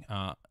coming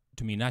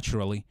to me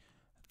naturally,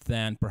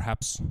 then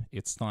perhaps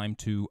it's time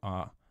to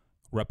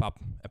wrap up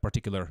a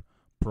particular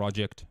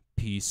project,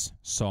 piece,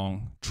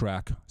 song,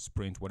 track,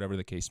 sprint, whatever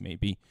the case may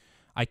be.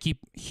 I keep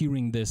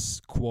hearing this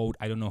quote.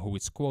 I don't know who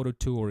it's quoted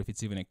to or if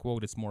it's even a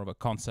quote. It's more of a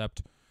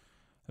concept.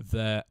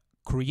 The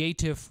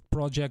creative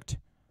project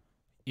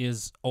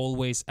is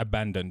always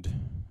abandoned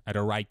at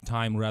a right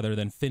time rather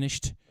than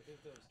finished. I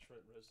think that was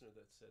Trent Reznor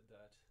that said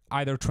that.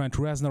 Either Trent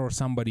Reznor or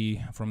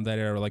somebody from that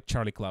era, like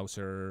Charlie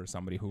Clouser or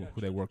somebody who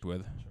they worked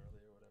with. Charlie or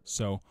whatever.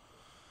 So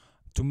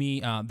to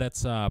me,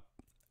 that's a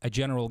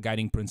general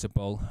guiding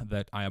principle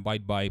that I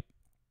abide by.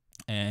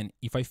 And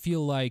if I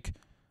feel like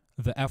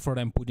the effort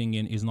I'm putting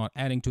in is not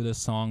adding to the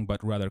song,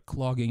 but rather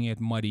clogging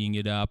it, muddying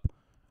it up,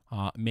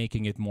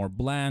 making it more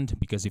bland,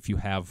 because if you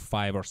have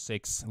 5 or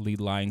 6 lead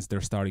lines,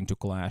 they're starting to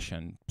clash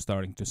and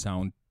starting to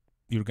sound,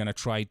 you're going to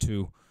try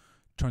to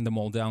turn them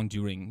all down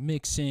during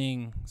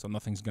mixing, so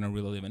nothing's going to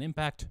really leave an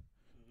impact.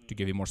 To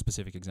give you more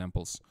specific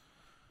examples,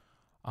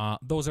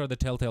 those are the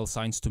telltale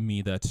signs to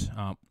me that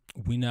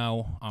we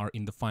now are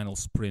in the final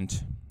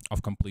sprint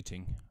of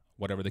completing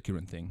whatever the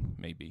current thing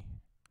may be.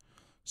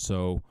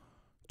 So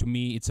to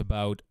me, it's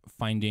about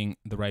finding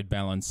the right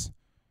balance.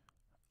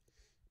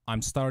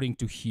 I'm starting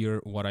to hear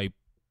what I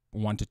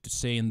wanted to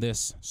say in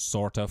this,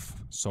 sort of,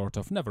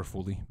 never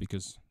fully,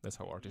 because that's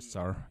how artists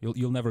are.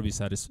 You'll never be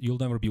You'll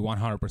never be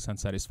 100%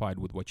 satisfied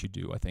with what you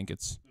do. I think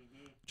it's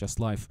just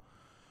life.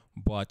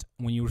 But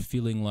when you're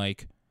feeling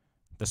like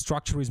the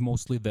structure is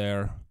mostly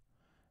there,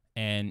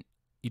 and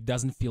it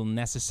doesn't feel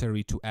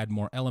necessary to add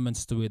more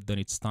elements to it, then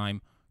it's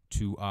time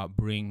to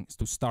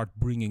start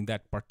bringing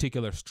that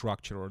particular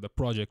structure or the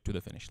project to the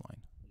finish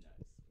line.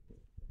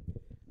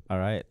 All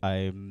right,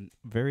 I'm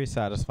very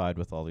satisfied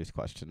with all these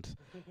questions.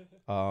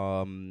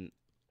 All I'm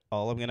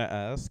gonna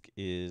ask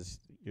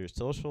is your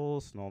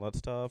socials and all that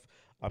stuff.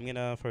 I'm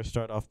gonna first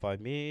start off by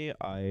me.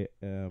 I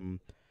am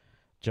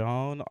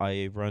John.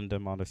 I run the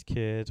Modest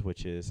Kids,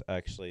 which is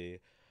actually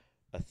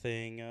a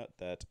thing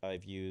that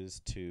I've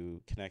used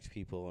to connect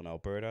people in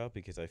Alberta,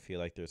 because I feel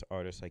like there's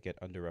artists that get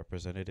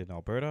underrepresented in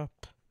Alberta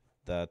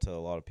that a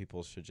lot of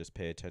people should just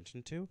pay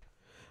attention to.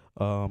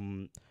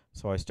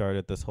 So I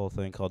started this whole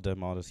thing called Dead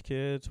Modest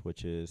Kids,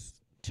 which is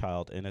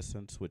child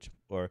innocence,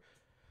 or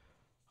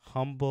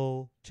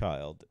humble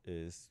child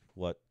is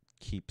what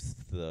keeps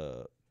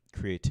the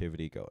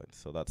creativity going.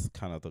 So that's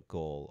kind of the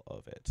goal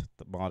of it.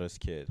 The modest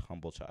kid,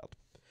 humble child.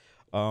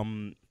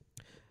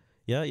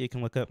 Yeah, you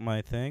can look up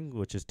my thing,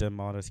 which is Dead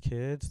Modest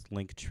Kids,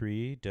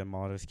 Linktree, Dead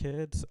Modest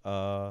Kids.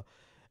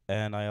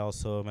 And I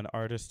also am an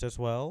artist as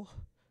well.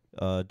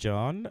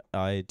 John,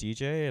 I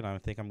DJ, and I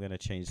think I'm gonna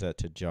change that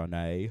to John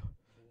A,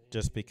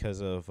 just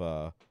because of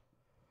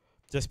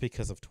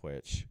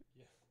Twitch,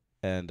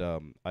 and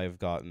I've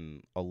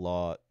gotten a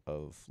lot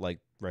of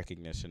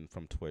recognition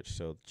from Twitch.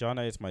 So John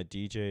A is my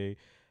DJ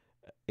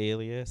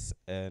alias,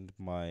 and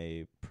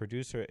my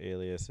producer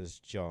alias is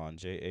John,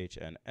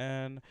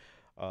 JHNN.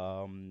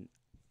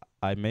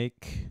 I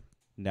make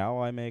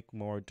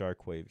more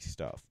dark wave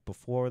stuff.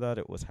 Before that,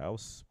 it was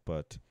house,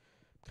 but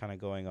kind of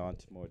going on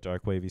to more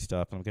dark wavy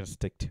stuff, and I'm gonna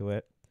stick to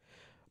it.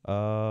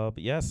 But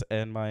yes,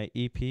 and my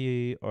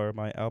EP or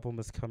my album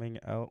is coming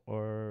out,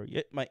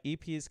 my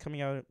EP is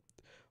coming out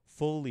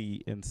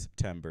fully in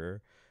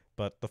September,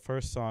 but the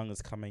first song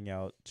is coming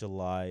out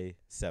July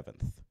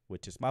 7th,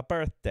 which is my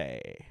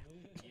birthday.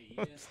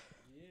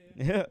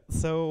 Yeah,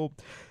 so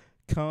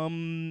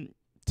come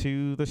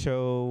to the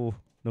show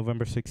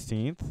November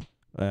 16th,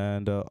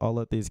 and I'll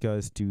let these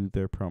guys do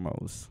their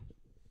promos.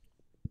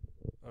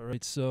 All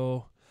right,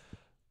 so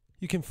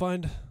you can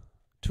find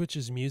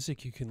Twitch's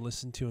music. You can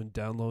listen to and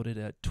download it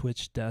at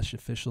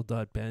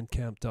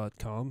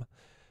twitch-official.bandcamp.com.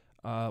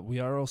 We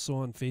are also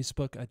on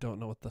Facebook. I don't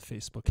know what the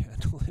Facebook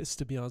handle is,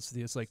 to be honest with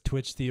you. It's like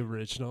Twitch the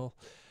Original.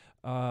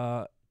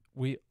 I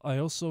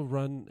also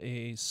run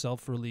a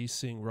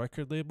self-releasing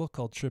record label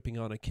called Tripping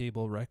on a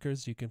Cable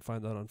Records. You can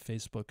find that on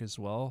Facebook as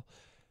well.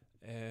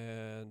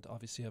 And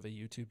obviously have a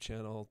YouTube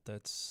channel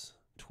that's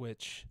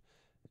Twitch.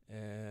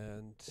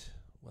 And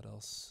what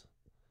else?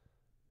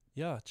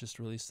 Yeah, just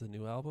released the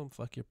new album,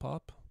 Fuck Your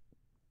Pop.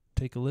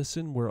 Take a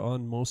listen. We're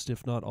on most,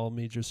 if not all,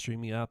 major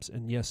streaming apps.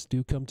 And yes,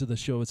 do come to the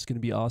show. It's going to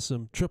be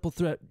awesome. Triple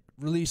threat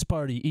release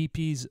party,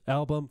 EPs,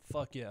 album.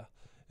 Fuck yeah.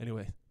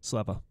 Anyway,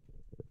 Slava.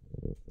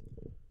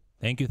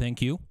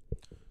 Thank you.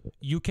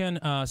 You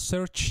can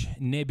search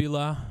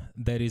Nebula,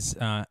 that is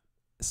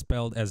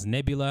spelled as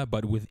Nebula,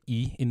 but with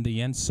E in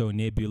the end, so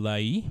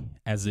Nebulae,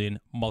 as in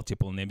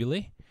multiple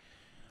nebulae.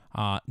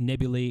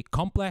 Nebulae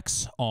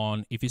Complex.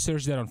 If you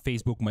search that on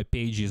Facebook, my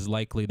page is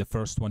likely the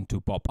first one to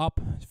pop up.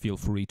 Feel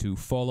free to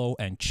follow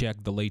and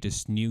check the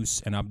latest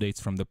news and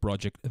updates from the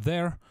project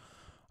there.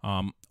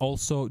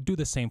 Also, do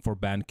the same for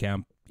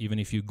Bandcamp. Even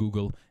if you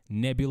Google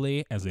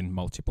Nebulae, as in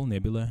multiple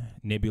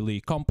Nebulae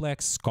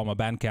Complex,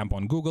 Bandcamp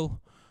on Google,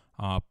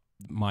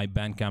 my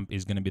Bandcamp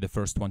is going to be the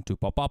first one to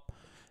pop up.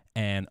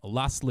 And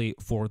lastly,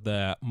 for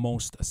the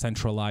most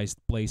centralized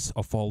place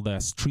of all the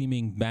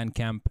streaming,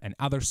 Bandcamp, and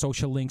other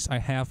social links I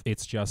have,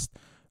 it's just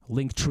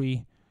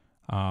Linktree.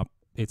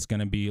 It's going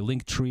to be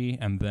Linktree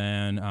and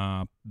then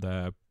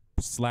the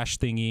slash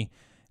thingy,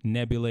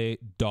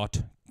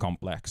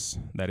 nebulae.complex.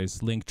 That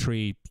is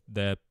Linktree,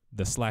 the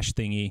slash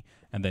thingy,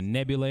 and then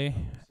Nebulae,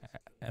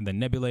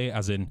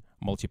 as in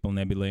multiple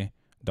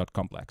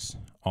nebulae.complex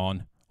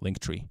on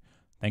Linktree.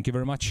 Thank you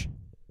very much.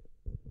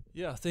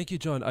 Yeah, thank you,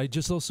 John. I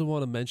just also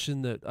want to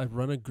mention that I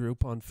run a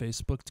group on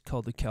Facebook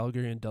called the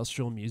Calgary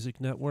Industrial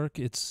Music Network.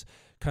 It's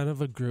kind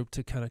of a group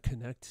to kind of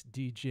connect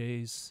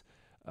DJs,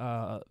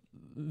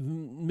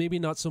 maybe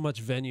not so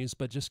much venues,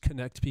 but just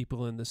connect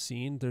people in the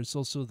scene. There's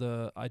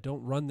also I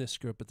don't run this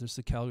group, but there's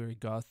the Calgary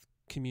Goth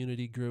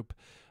Community Group.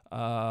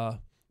 I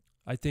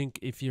think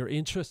if you're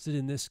interested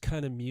in this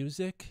kind of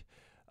music,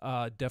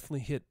 definitely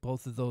hit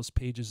both of those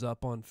pages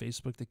up on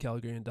Facebook, the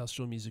Calgary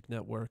Industrial Music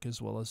Network,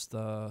 as well as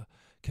the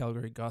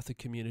Calgary Gothic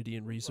Community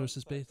and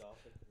Resources Base.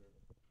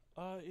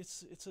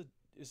 It's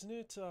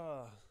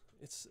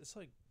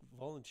like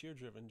volunteer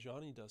driven.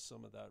 Johnny does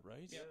some of that,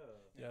 right?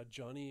 Yeah.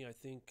 Johnny, I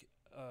think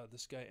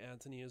this guy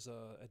Anthony is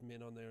a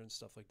admin on there and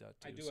stuff like that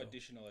too. I do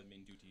additional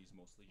admin duties,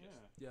 mostly just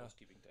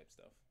housekeeping type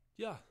stuff.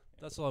 Yeah,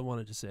 that's all I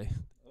wanted to say.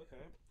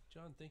 Okay.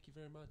 John, thank you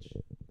very much.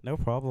 No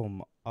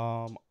problem.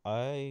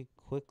 I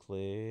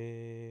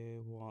quickly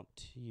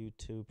want you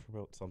to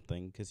promote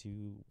something because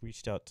you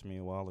reached out to me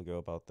a while ago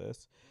about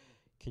this.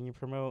 Can you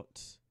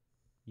promote?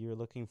 You're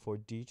looking for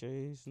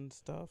DJs and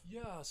stuff.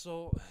 Yeah.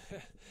 So,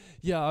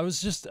 I was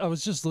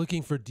just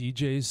looking for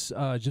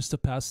DJs just to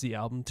pass the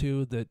album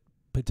to that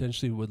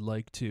potentially would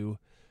like to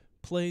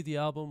play the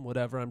album,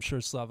 whatever. I'm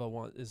sure Slava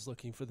is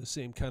looking for the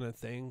same kind of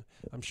thing.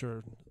 I'm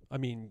sure. I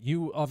mean,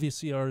 you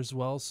obviously are as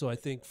well. So I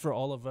think for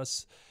all of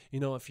us,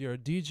 if you're a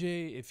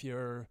DJ, if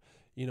you're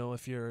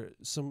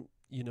some,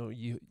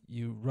 you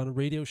run a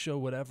radio show,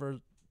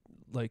 whatever,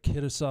 like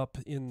hit us up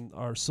in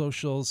our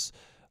socials,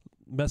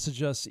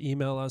 message us,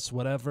 email us,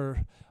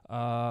 whatever,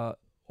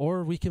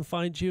 or we can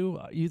find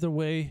you. Either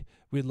way,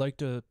 we'd like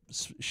to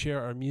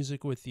share our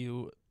music with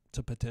you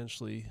to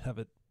potentially have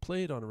it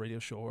played on a radio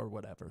show or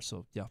whatever.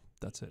 So yeah,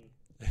 that's it.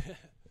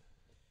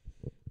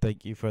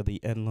 Thank you for the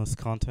endless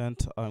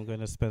content. I'm going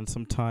to spend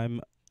some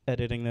time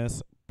editing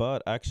this,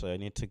 but actually I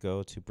need to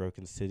go to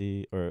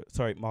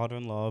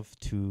Modern Love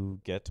to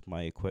get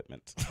my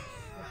equipment.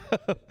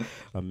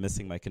 I'm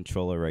missing my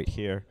controller right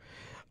here.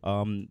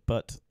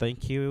 But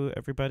thank you,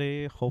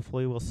 everybody.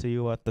 Hopefully we'll see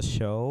you at the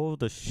show.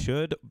 This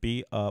should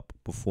be up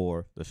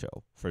before the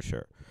show, for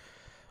sure.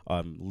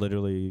 I'm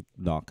literally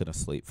not going to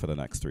sleep for the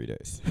next 3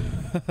 days.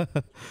 Yes,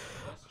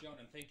 John,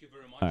 and thank you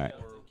very much for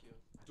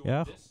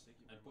doing this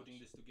and putting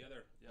this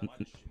together.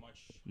 Much.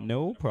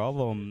 No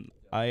problem.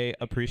 I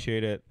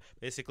appreciate it.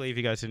 Basically, if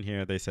you guys didn't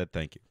hear, they said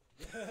thank you.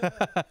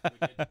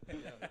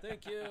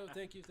 Thank you,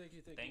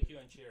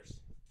 and cheers.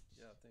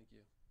 Yeah, thank you.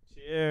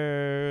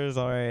 Cheers.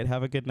 All right.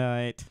 Have a good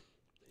night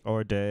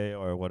or day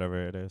or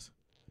whatever it is.